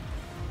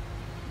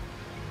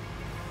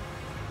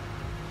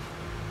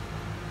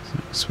 So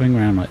swing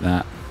around like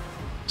that.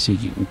 So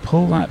you can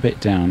pull that bit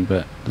down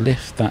but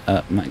lift that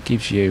up, and that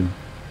gives you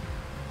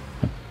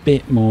a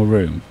bit more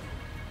room.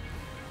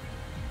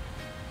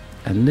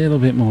 A little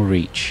bit more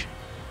reach.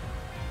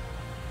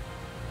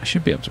 I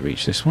should be able to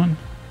reach this one.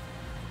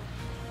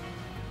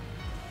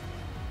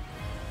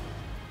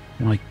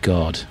 My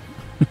God.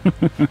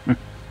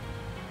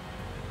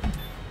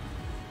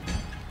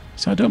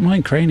 So I don't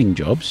mind craning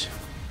jobs.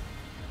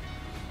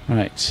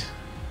 Right.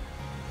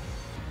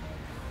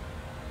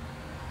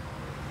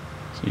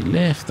 So you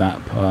lift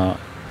that part,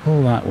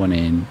 pull that one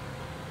in.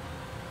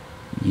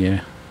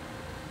 You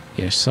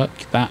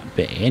suck that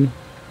bit in.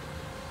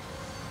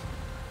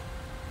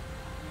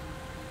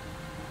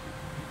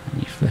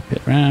 And you flip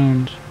it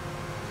round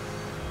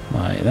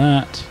like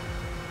that.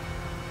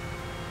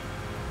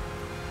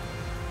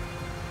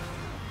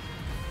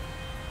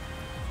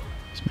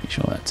 Just make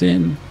sure that's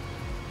in.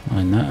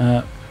 Line that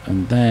up,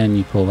 and then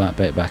you pull that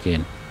bit back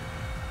in.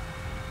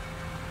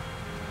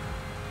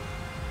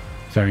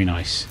 Very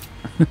nice.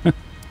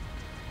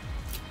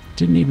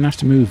 Didn't even have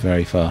to move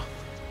very far.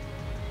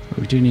 But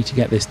we do need to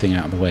get this thing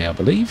out of the way, I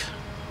believe.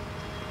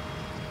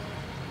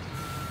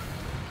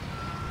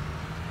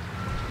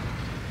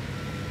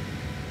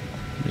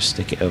 Just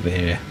stick it over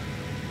here.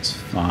 It's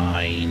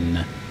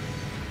fine.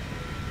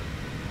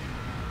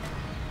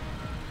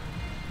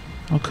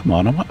 Oh, come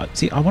on. I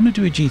want to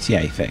do a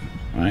GTA thing,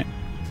 right?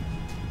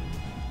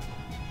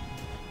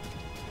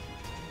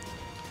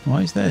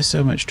 Why is there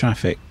so much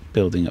traffic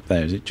building up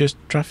there? Is it just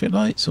traffic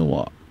lights or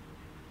what?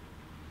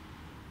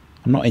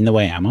 I'm not in the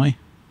way, am I?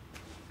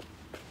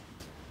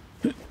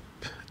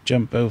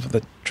 Jump over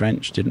the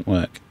trench didn't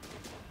work.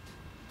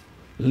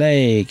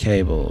 Lay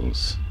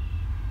cables.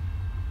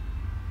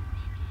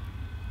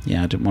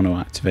 Yeah, I didn't want to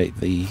activate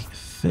the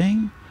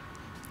thing.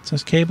 So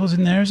there's cables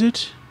in there, is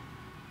it?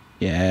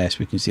 Yes,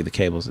 we can see the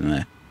cables in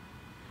there.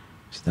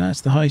 So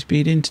that's the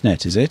high-speed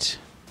internet, is it?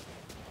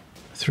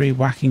 3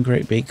 whacking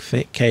great big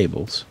thick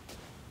cables.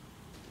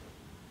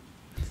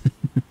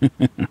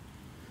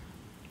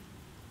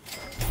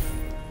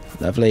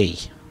 Lovely.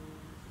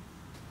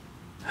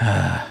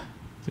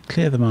 To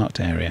clear the marked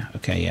area.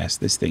 Okay, yes,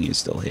 this thing is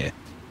still here.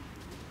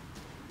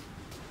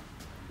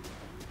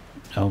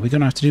 Oh, we're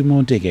going to have to do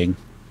more digging.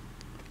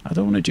 I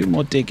don't want to do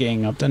more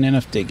digging. I've done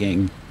enough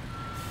digging.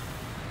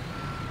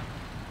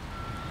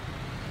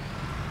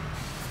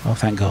 Oh,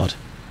 thank God.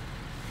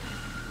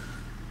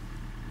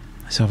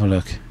 Let's have a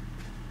look.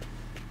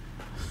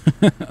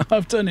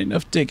 I've done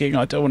enough digging.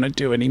 I don't want to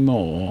do any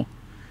more.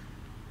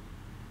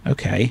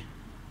 Okay.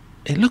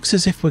 It looks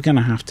as if we're going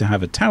to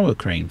have a tower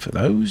crane for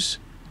those.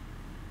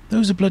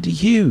 Those are bloody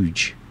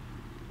huge.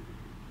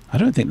 I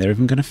don't think they're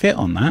even going to fit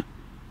on that.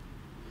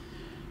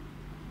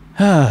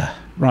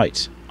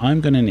 Right.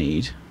 I'm going to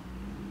need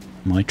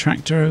my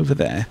tractor over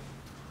there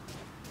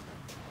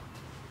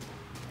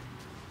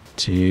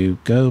to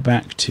go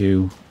back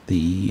to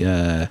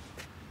the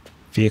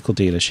vehicle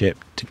dealership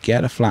to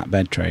get a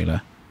flatbed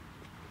trailer.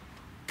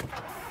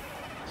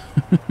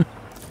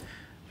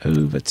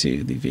 Over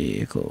to the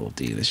vehicle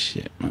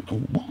dealership.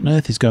 What on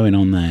earth is going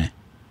on there?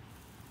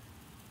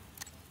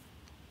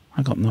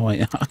 I got no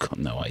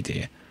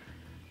idea.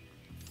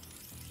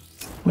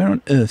 Where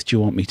on earth do you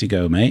want me to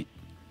go, mate?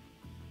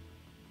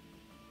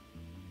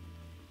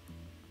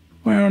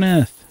 Where on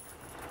earth?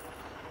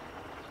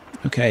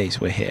 Okay, so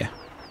we're here.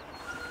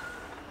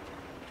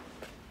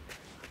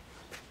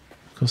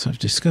 Of course, I've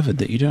discovered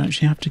that you don't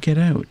actually have to get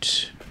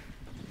out.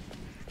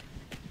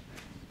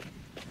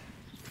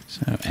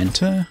 So,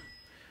 enter.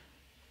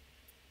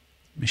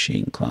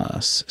 Machine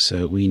class.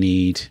 So we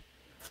need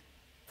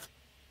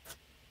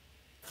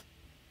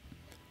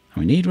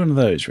one of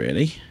those,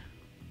 really.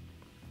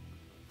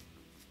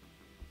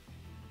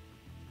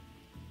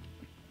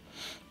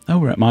 Oh,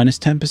 we're at minus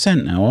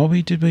 10% now, are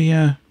we? Did we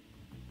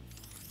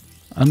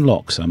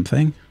unlock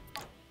something?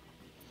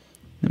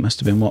 It must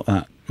have been what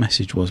that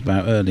message was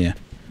about earlier.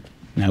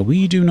 Now,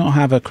 we do not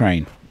have a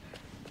crane.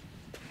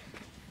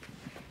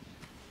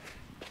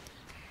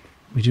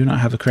 We do not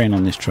have a crane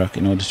on this truck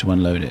in order to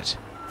unload it.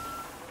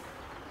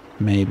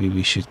 Maybe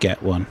we should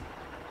get one.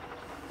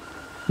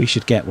 We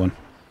should get one.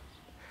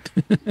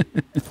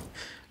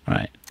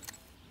 Right.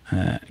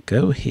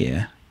 Go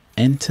here.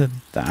 Enter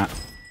that.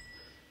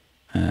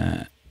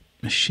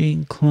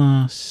 Machine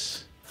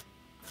class.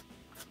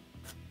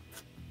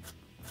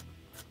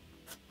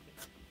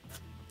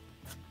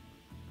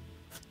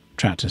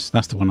 Tractors.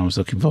 That's the one I was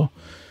looking for.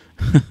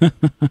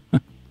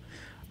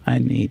 I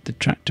need the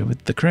tractor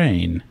with the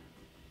crane.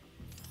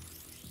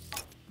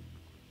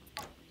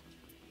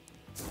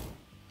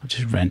 I've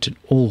just rented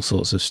all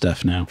sorts of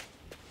stuff now.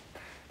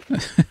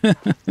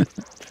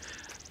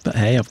 But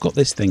hey, I've got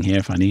this thing here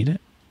if I need it.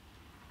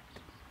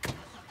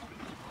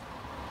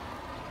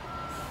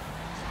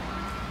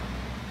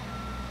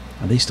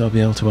 At least I'll be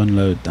able to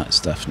unload that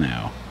stuff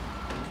now.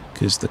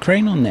 Because the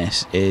crane on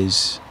this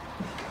is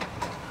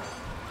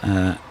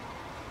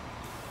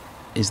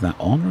Is that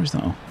on or is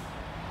that off?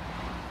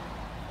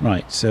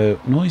 Right, so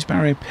noise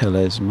barrier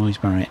pillars, noise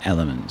barrier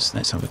elements.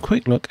 Let's have a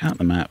quick look at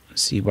the map and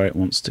see where it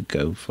wants to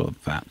go for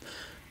that.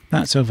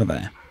 That's over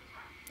there.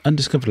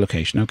 Undiscovered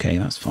location. Okay,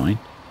 that's fine.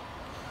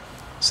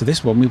 So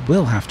this one we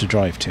will have to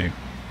drive to.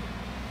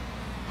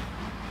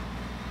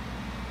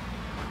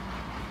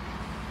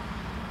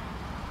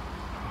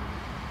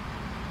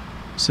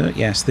 So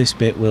yes, this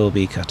bit will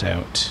be cut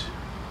out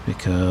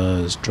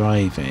because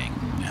driving.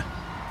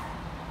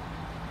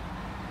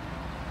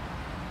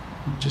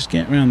 Just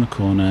get around the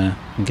corner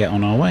and get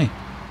on our way.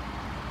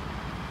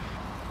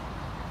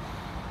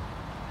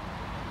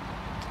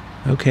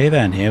 Okay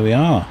then, here we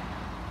are.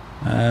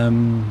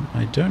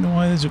 I don't know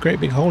why there's a great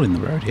big hole in the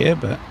road here,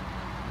 but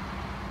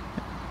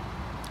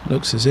it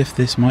looks as if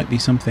this might be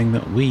something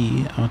that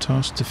we are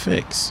tasked to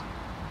fix.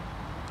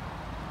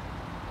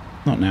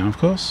 Not now, of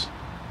course.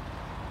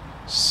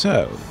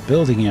 So,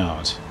 building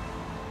yard.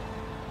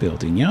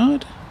 Building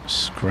yard?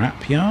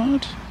 Scrap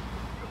yard?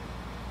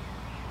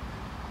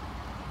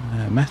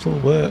 Metal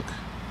work.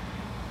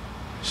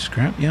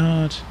 Scrap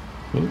yard.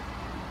 Ooh.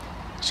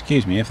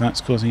 Excuse me if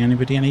that's causing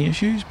anybody any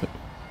issues, but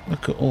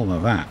look at all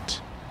of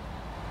that.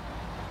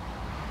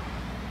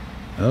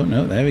 Oh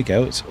no, there we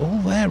go. It's all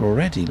there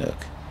already,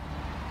 look.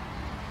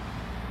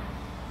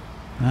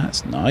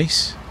 That's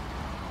nice.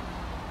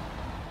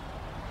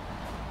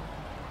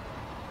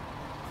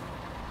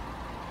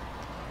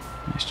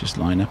 Let's just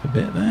line up a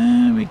bit.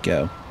 There we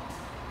go.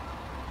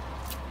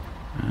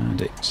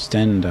 And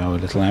extend our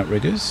little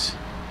outriggers.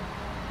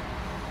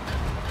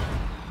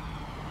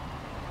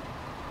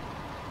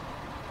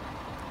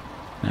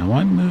 Now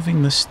I'm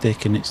moving the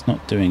stick and it's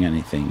not doing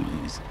anything.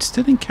 It's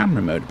still in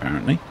camera mode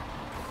apparently.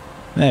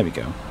 There we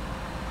go.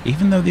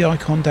 Even though the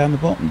icon down the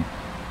bottom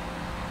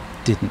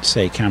didn't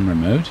say camera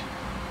mode,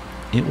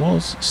 it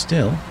was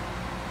still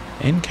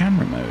in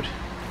camera mode.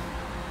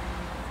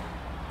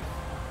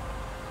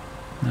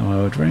 Now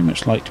I would very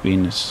much like to be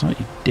in a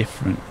slightly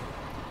different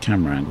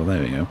camera angle.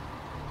 There we go.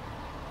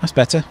 That's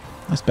better.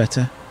 That's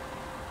better.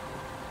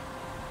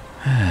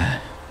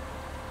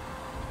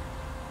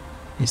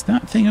 Is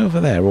that thing over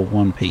there all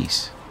one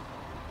piece?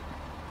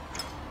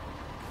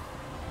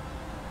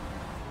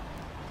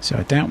 So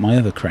I doubt my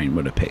other crane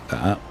would have picked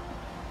that up.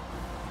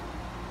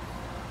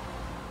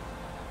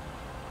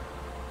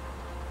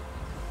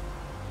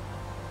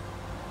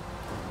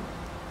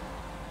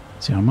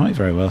 See, I might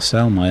very well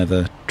sell my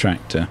other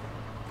tractor,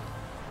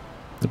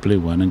 the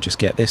blue one, and just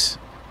get this.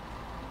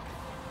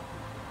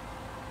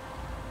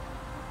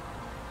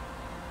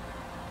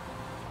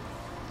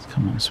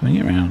 Come on, swing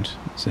it around.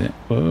 That's it.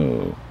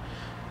 Whoa.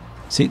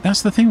 See,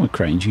 that's the thing with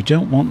cranes. You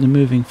don't want them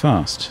moving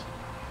fast.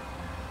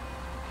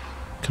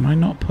 Can I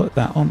not put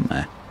that on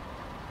there?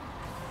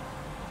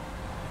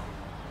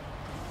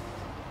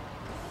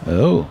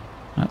 Oh,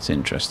 that's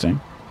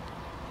interesting.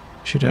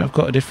 Should I have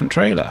got a different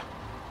trailer?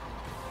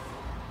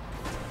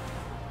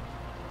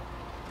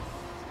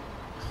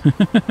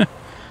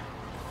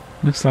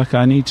 Looks like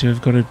I need to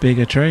have got a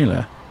bigger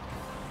trailer.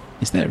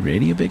 Is there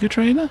really a bigger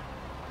trailer?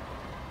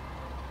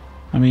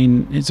 I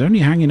mean, it's only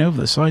hanging over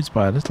the sides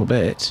by a little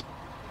bit.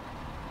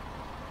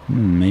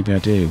 Maybe I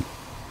do.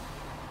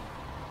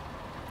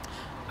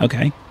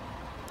 Okay.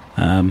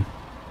 That's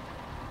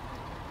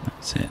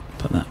it.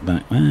 Put that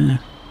back there.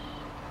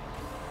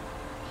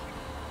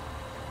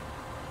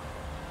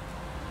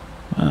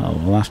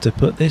 Well, we'll have to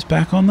put this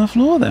back on the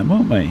floor then,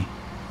 won't we?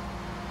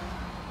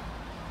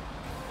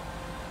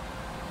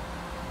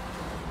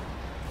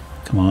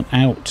 Come on,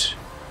 out.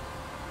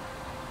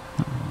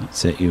 Oh,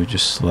 that's it, you were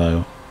just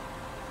slow.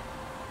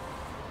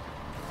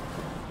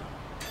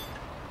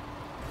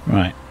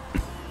 Right.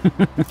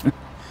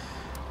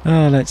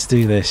 Oh, let's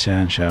do this,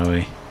 shall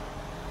we?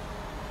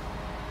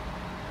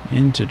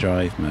 Into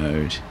drive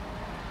mode.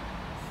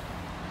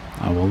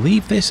 I will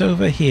leave this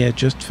over here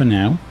just for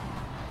now.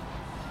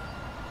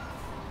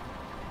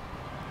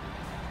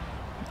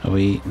 Are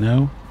we...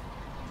 no?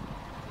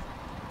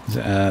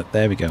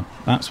 There we go.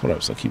 That's what I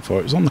was looking for.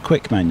 It was on the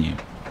quick menu.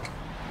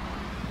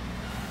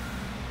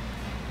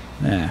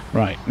 There.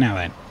 Right. Now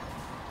then.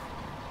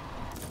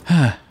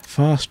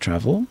 Fast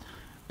travel.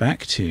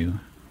 Back to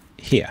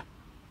here.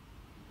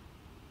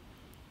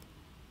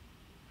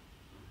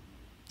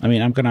 I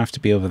mean, I'm going to have to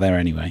be over there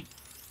anyway.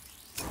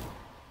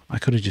 I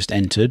could have just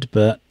entered,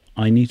 but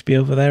I need to be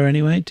over there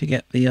anyway to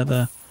get the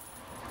other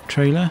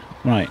trailer.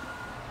 Right.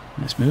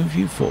 Let's move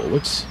you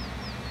forwards.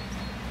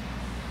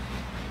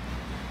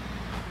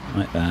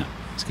 Like that.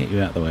 Let's get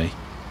you out of the way.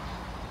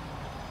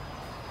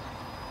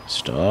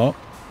 Stop.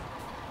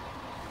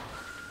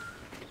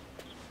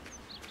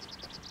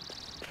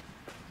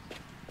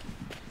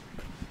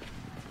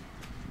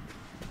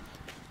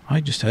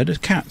 I just heard a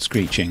cat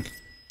screeching.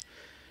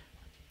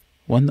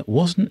 One that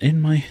wasn't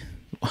in my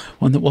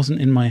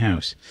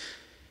house.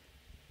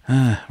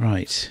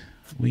 Right.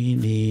 We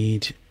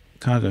need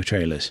cargo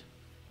trailers.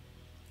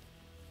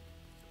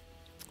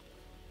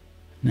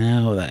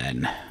 Now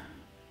then.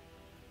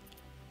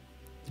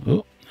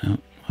 Oh, no,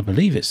 I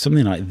believe it's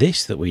something like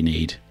this that we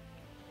need.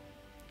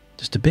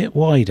 Just a bit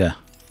wider.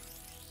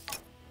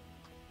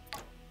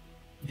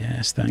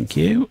 Yes, thank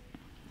you.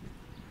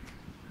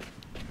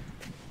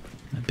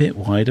 A bit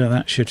wider.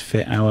 That should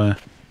fit our...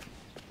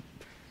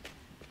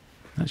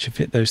 That should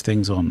fit those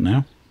things on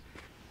now.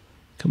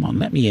 Come on,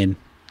 let me in.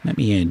 Let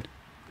me in.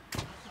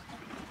 There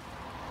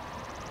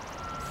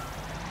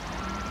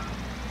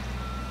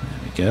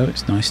we go.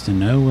 It's nice to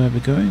know where we're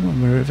going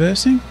when we're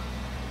reversing.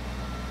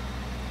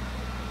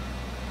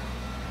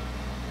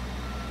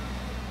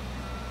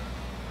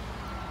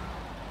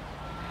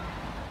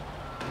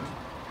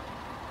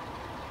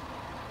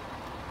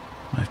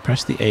 I've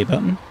pressed the A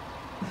button.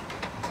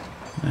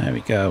 There we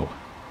go.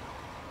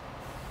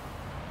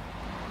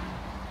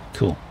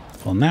 Cool.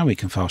 Well, now we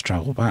can fast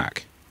travel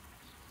back.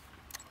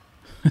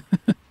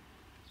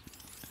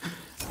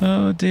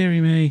 Oh,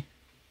 dearie me.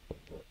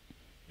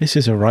 This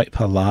is a right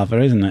palaver,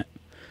 isn't it?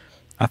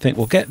 I think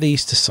we'll get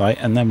these to site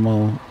and then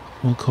we'll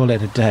call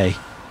it a day.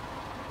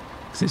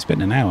 Because it's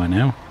been an hour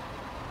now.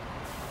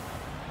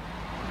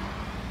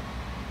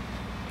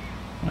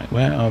 Right,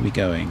 where are we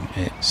going?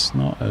 It's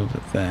not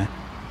over there.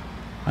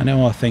 I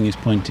know our thing is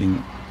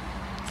pointing...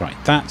 Right,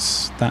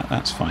 that's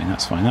fine,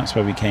 that's fine. That's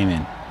where we came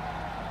in.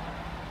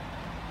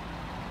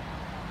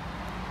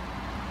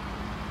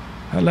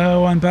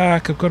 Hello, I'm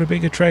back. I've got a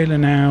bigger trailer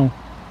now.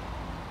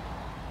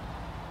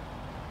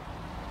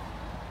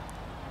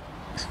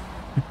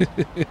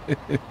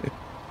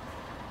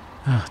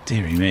 Oh,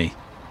 dearie me.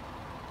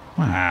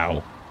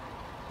 Wow.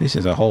 This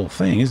is a whole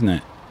thing, isn't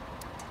it?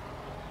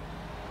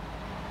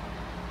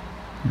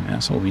 And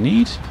that's all we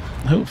need.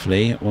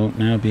 Hopefully it won't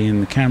now be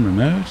in the camera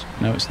mode.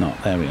 No, it's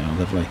not. There we are.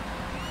 Lovely.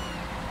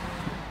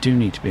 Do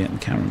need to be in the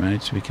camera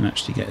mode so we can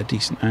actually get a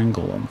decent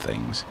angle on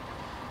things.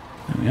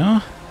 There we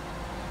are.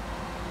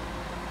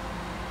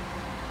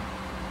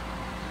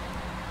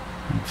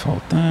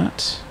 Unfold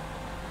that.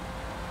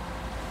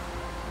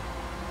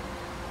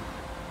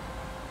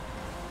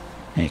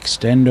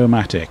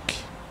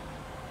 Extendomatic.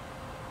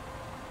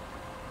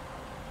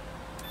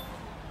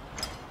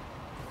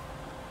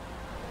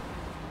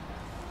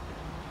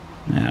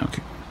 Now,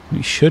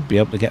 we should be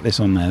able to get this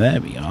on there.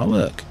 There we are,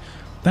 look.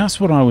 That's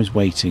what I was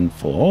waiting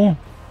for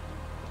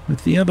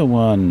with the other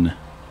one.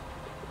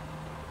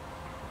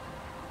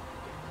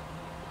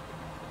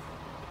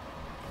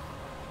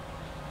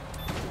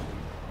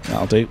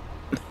 That'll do.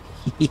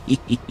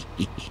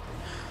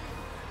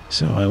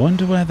 So I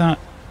wonder where that...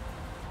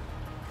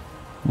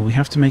 Will we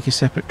have to make a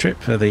separate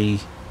trip for the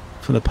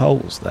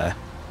poles there?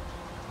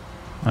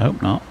 I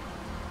hope not.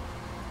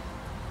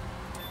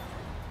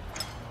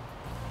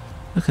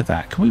 Look at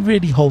that. Can we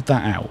really hold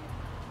that out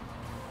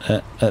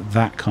at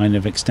that kind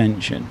of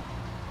extension?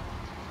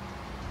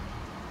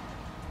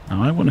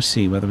 Now I want to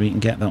see whether we can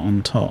get that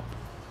on top.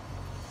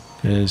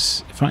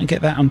 Because if I can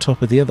get that on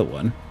top of the other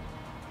one,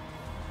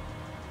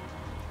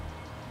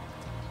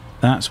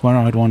 that's where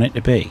I'd want it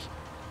to be.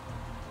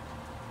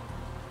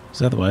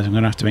 Because otherwise I'm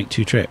going to have to make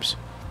 2 trips.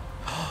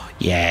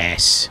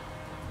 Yes!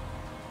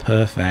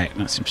 Perfect.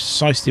 That's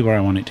precisely where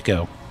I want it to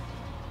go.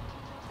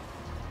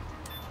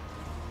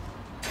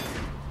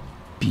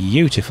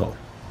 Beautiful.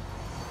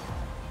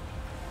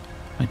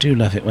 I do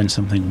love it when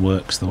something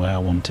works the way I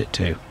want it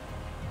to.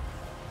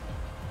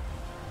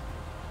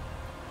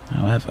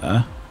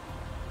 However,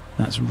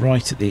 that's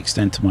right at the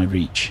extent of my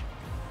reach.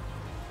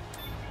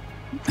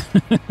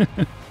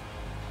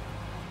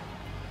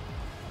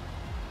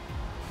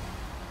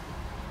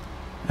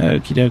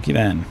 Okie dokie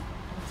then.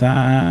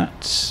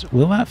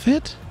 Will that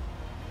fit?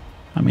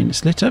 I mean,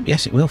 it's lit up.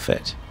 Yes, it will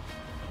fit.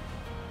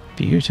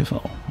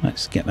 Beautiful.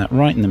 Let's get that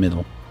right in the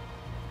middle.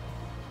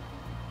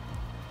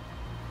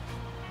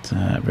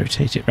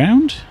 Rotate it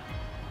round.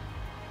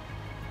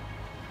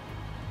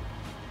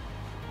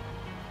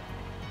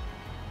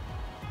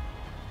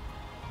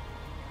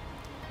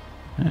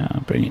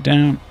 I'll bring it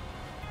down.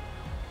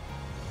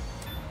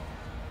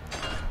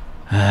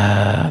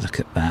 Ah, look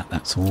at that.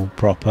 That's all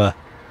proper.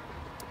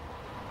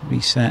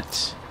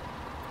 Reset.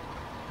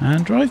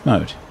 And drive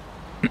mode.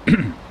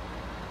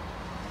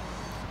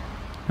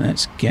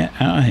 Let's get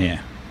out of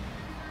here.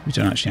 We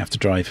don't actually have to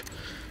drive.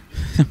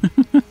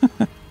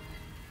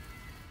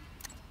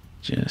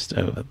 Just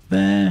over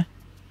there.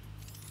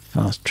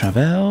 Fast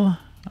travel.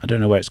 I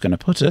don't know where it's going to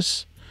put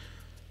us.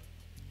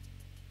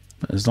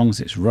 But as long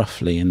as it's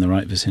roughly in the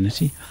right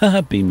vicinity.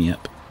 Haha, beam me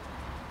up.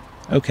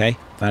 Okay,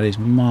 that is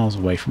miles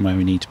away from where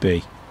we need to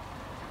be.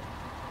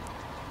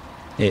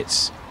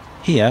 It's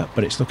here,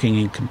 but it's looking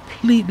in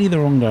completely the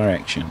wrong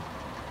direction.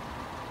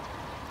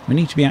 We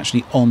need to be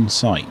actually on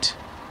site.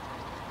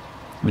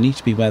 We need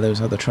to be where those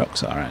other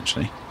trucks are,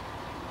 actually.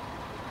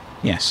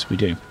 Yes, we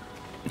do.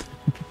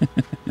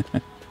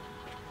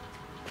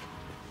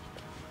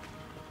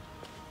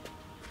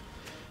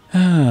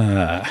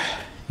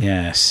 Ah,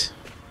 yes.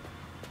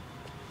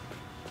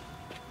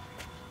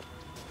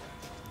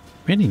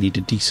 Really need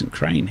a decent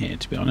crane here,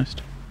 to be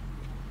honest.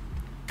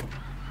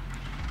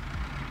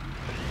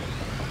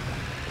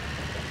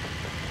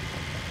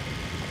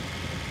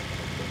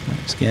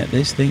 Let's get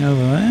this thing over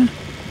there.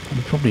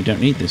 We probably don't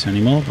need this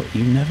anymore, but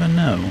you never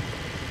know.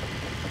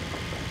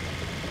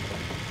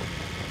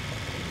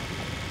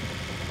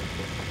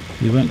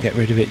 We won't get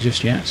rid of it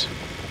just yet.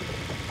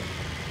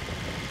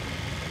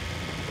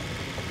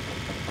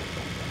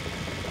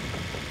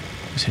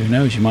 Because who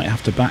knows, you might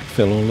have to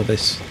backfill all of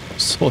this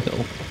soil.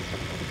 There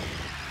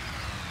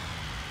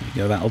you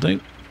go, that'll do.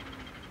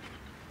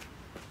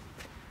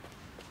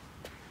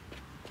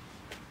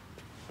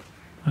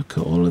 Look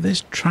at all of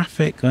this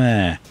traffic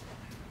there.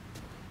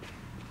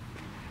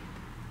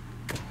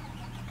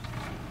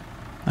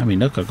 I mean,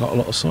 look, I've got a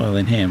lot of soil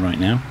in here right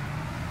now.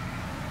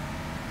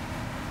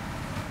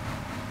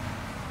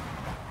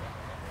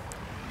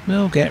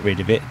 We'll get rid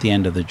of it at the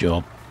end of the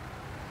job.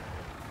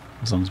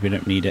 As long as we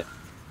don't need it.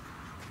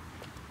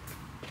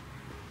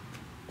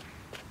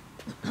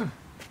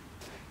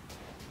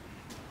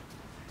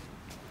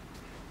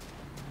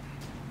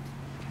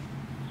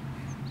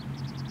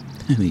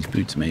 These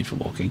boots are made for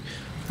walking.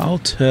 I'll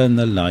turn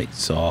the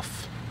lights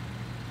off.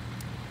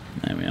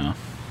 There we are.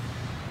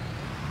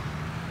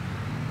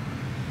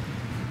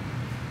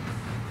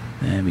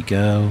 There we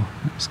go.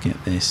 Let's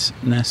get this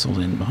nestled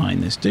in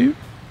behind this dude.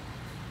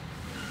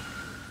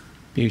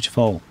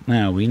 Beautiful.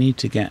 Now we need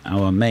to get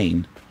our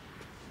main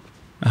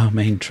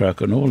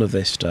truck and all of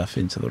this stuff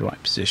into the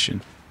right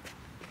position.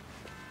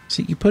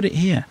 See, you put it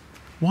here.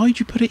 Why'd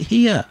you put it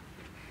here?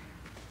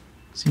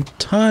 It's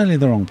entirely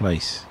the wrong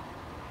place.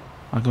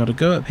 I've got to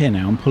go up here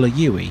now and pull a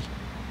U-E.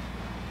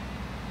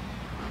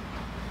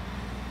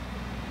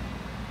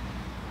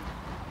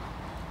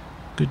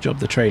 Good job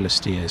the trailer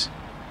steers.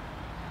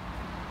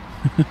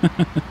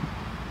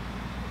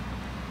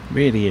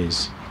 Really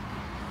is.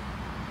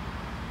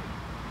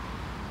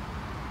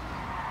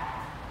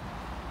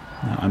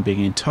 Now I'm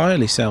being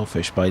entirely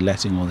selfish by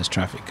letting all this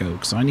traffic go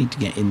because I need to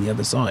get in the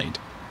other side.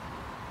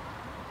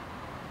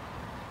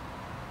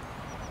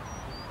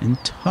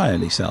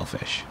 Entirely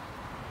selfish.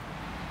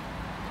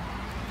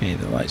 Okay,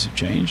 the lights have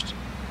changed.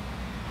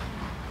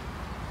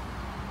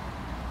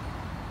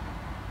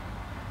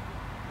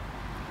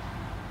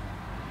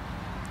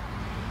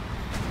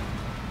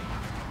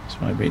 So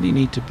I really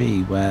need to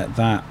be where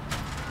that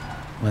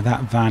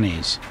van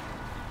is.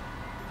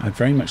 I'd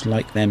very much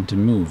like them to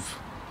move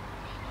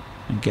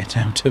and get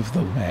out of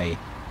the way.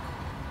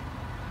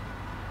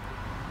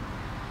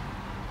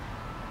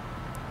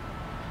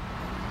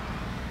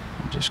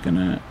 I'm just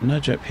gonna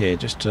nudge up here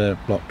just to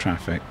block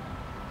traffic.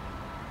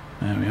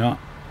 There we are.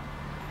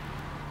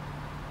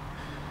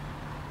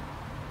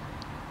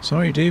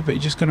 Sorry dude, but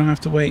you're just going to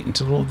have to wait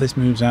until all this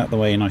moves out of the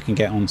way and I can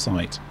get on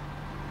site.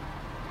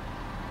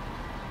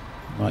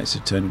 Lights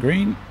have turned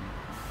green.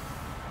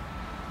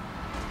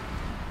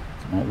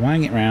 Come on,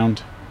 wang it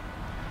round.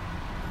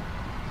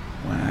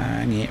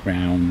 Wang it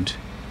round.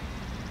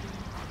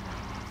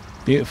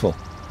 Beautiful.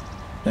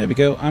 There we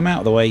go. I'm out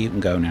of the way. You can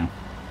go now.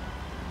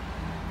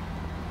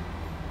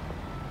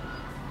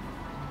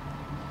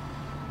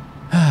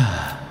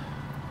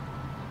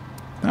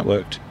 That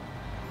worked.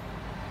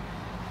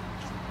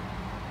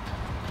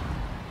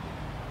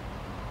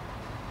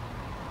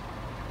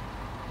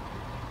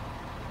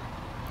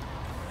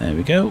 There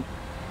we go.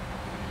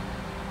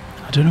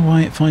 I don't know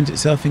why it finds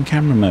itself in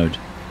camera mode.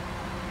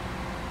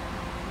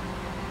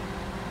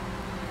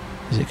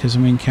 Is it because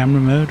I'm in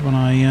camera mode when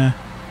I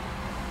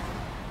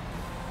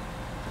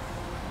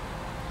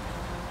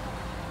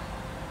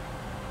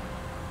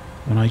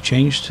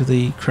change to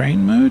the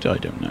crane mode? I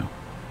don't know.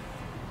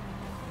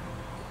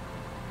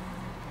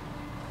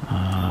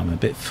 I'm a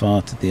bit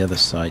far to the other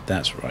side,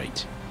 that's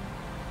right.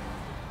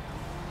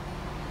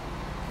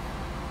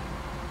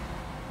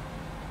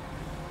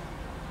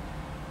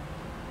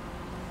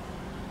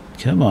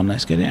 Come on,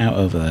 let's get it out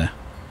over there.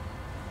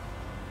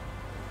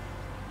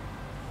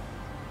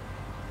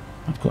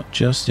 I've got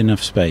just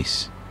enough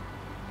space.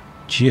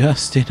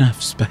 Just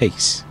enough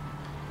space.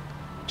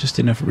 Just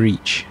enough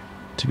reach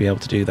to be able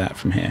to do that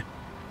from here.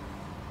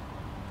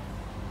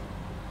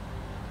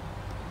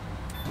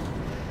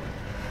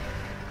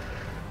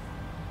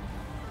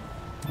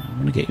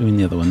 I want to get you in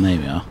the other one. There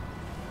we are.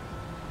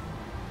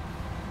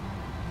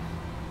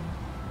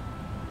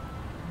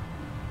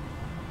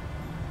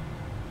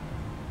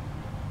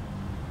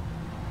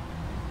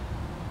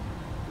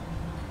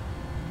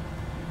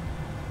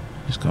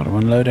 Just got to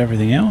unload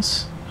everything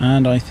else,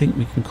 and I think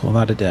we can call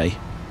that a day.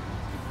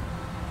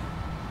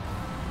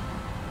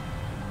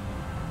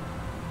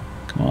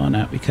 Come on,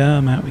 out we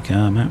come, out we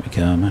come, out we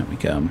come, out we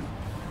come.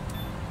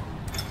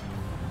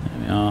 There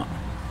we are.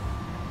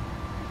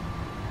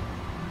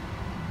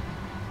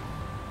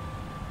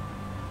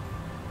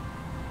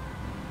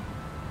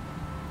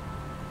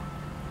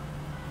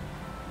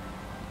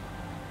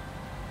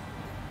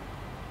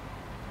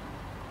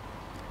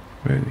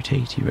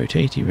 Rotatey,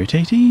 rotatey,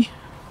 rotatey.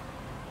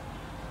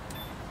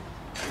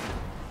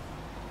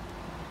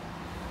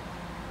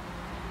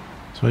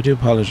 So I do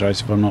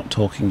apologise if I'm not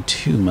talking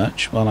too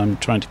much while I'm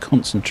trying to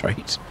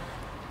concentrate.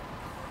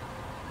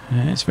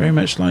 It's very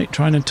much like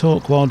trying to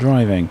talk while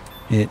driving.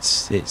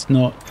 It's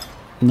not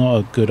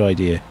a good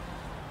idea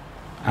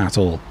at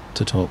all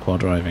to talk while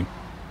driving.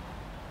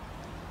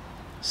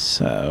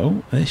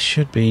 So this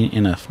should be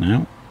enough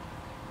now.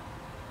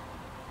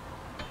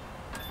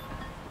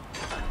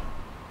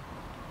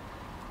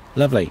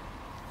 Lovely.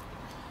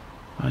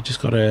 I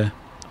just got to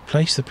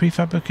place the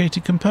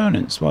prefabricated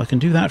components. Well, I can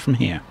do that from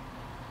here.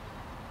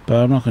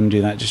 But I'm not going to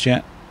do that just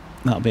yet.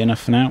 That'll be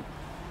enough for now.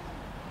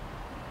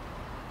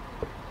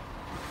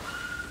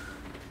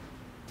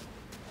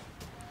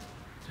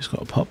 Just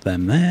got to pop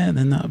them there,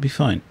 then that'll be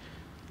fine.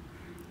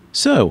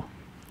 So,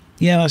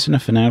 yeah, that's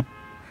enough for now.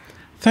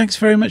 Thanks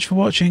very much for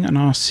watching, and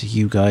I'll see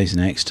you guys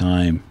next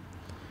time.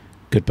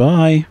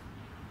 Goodbye.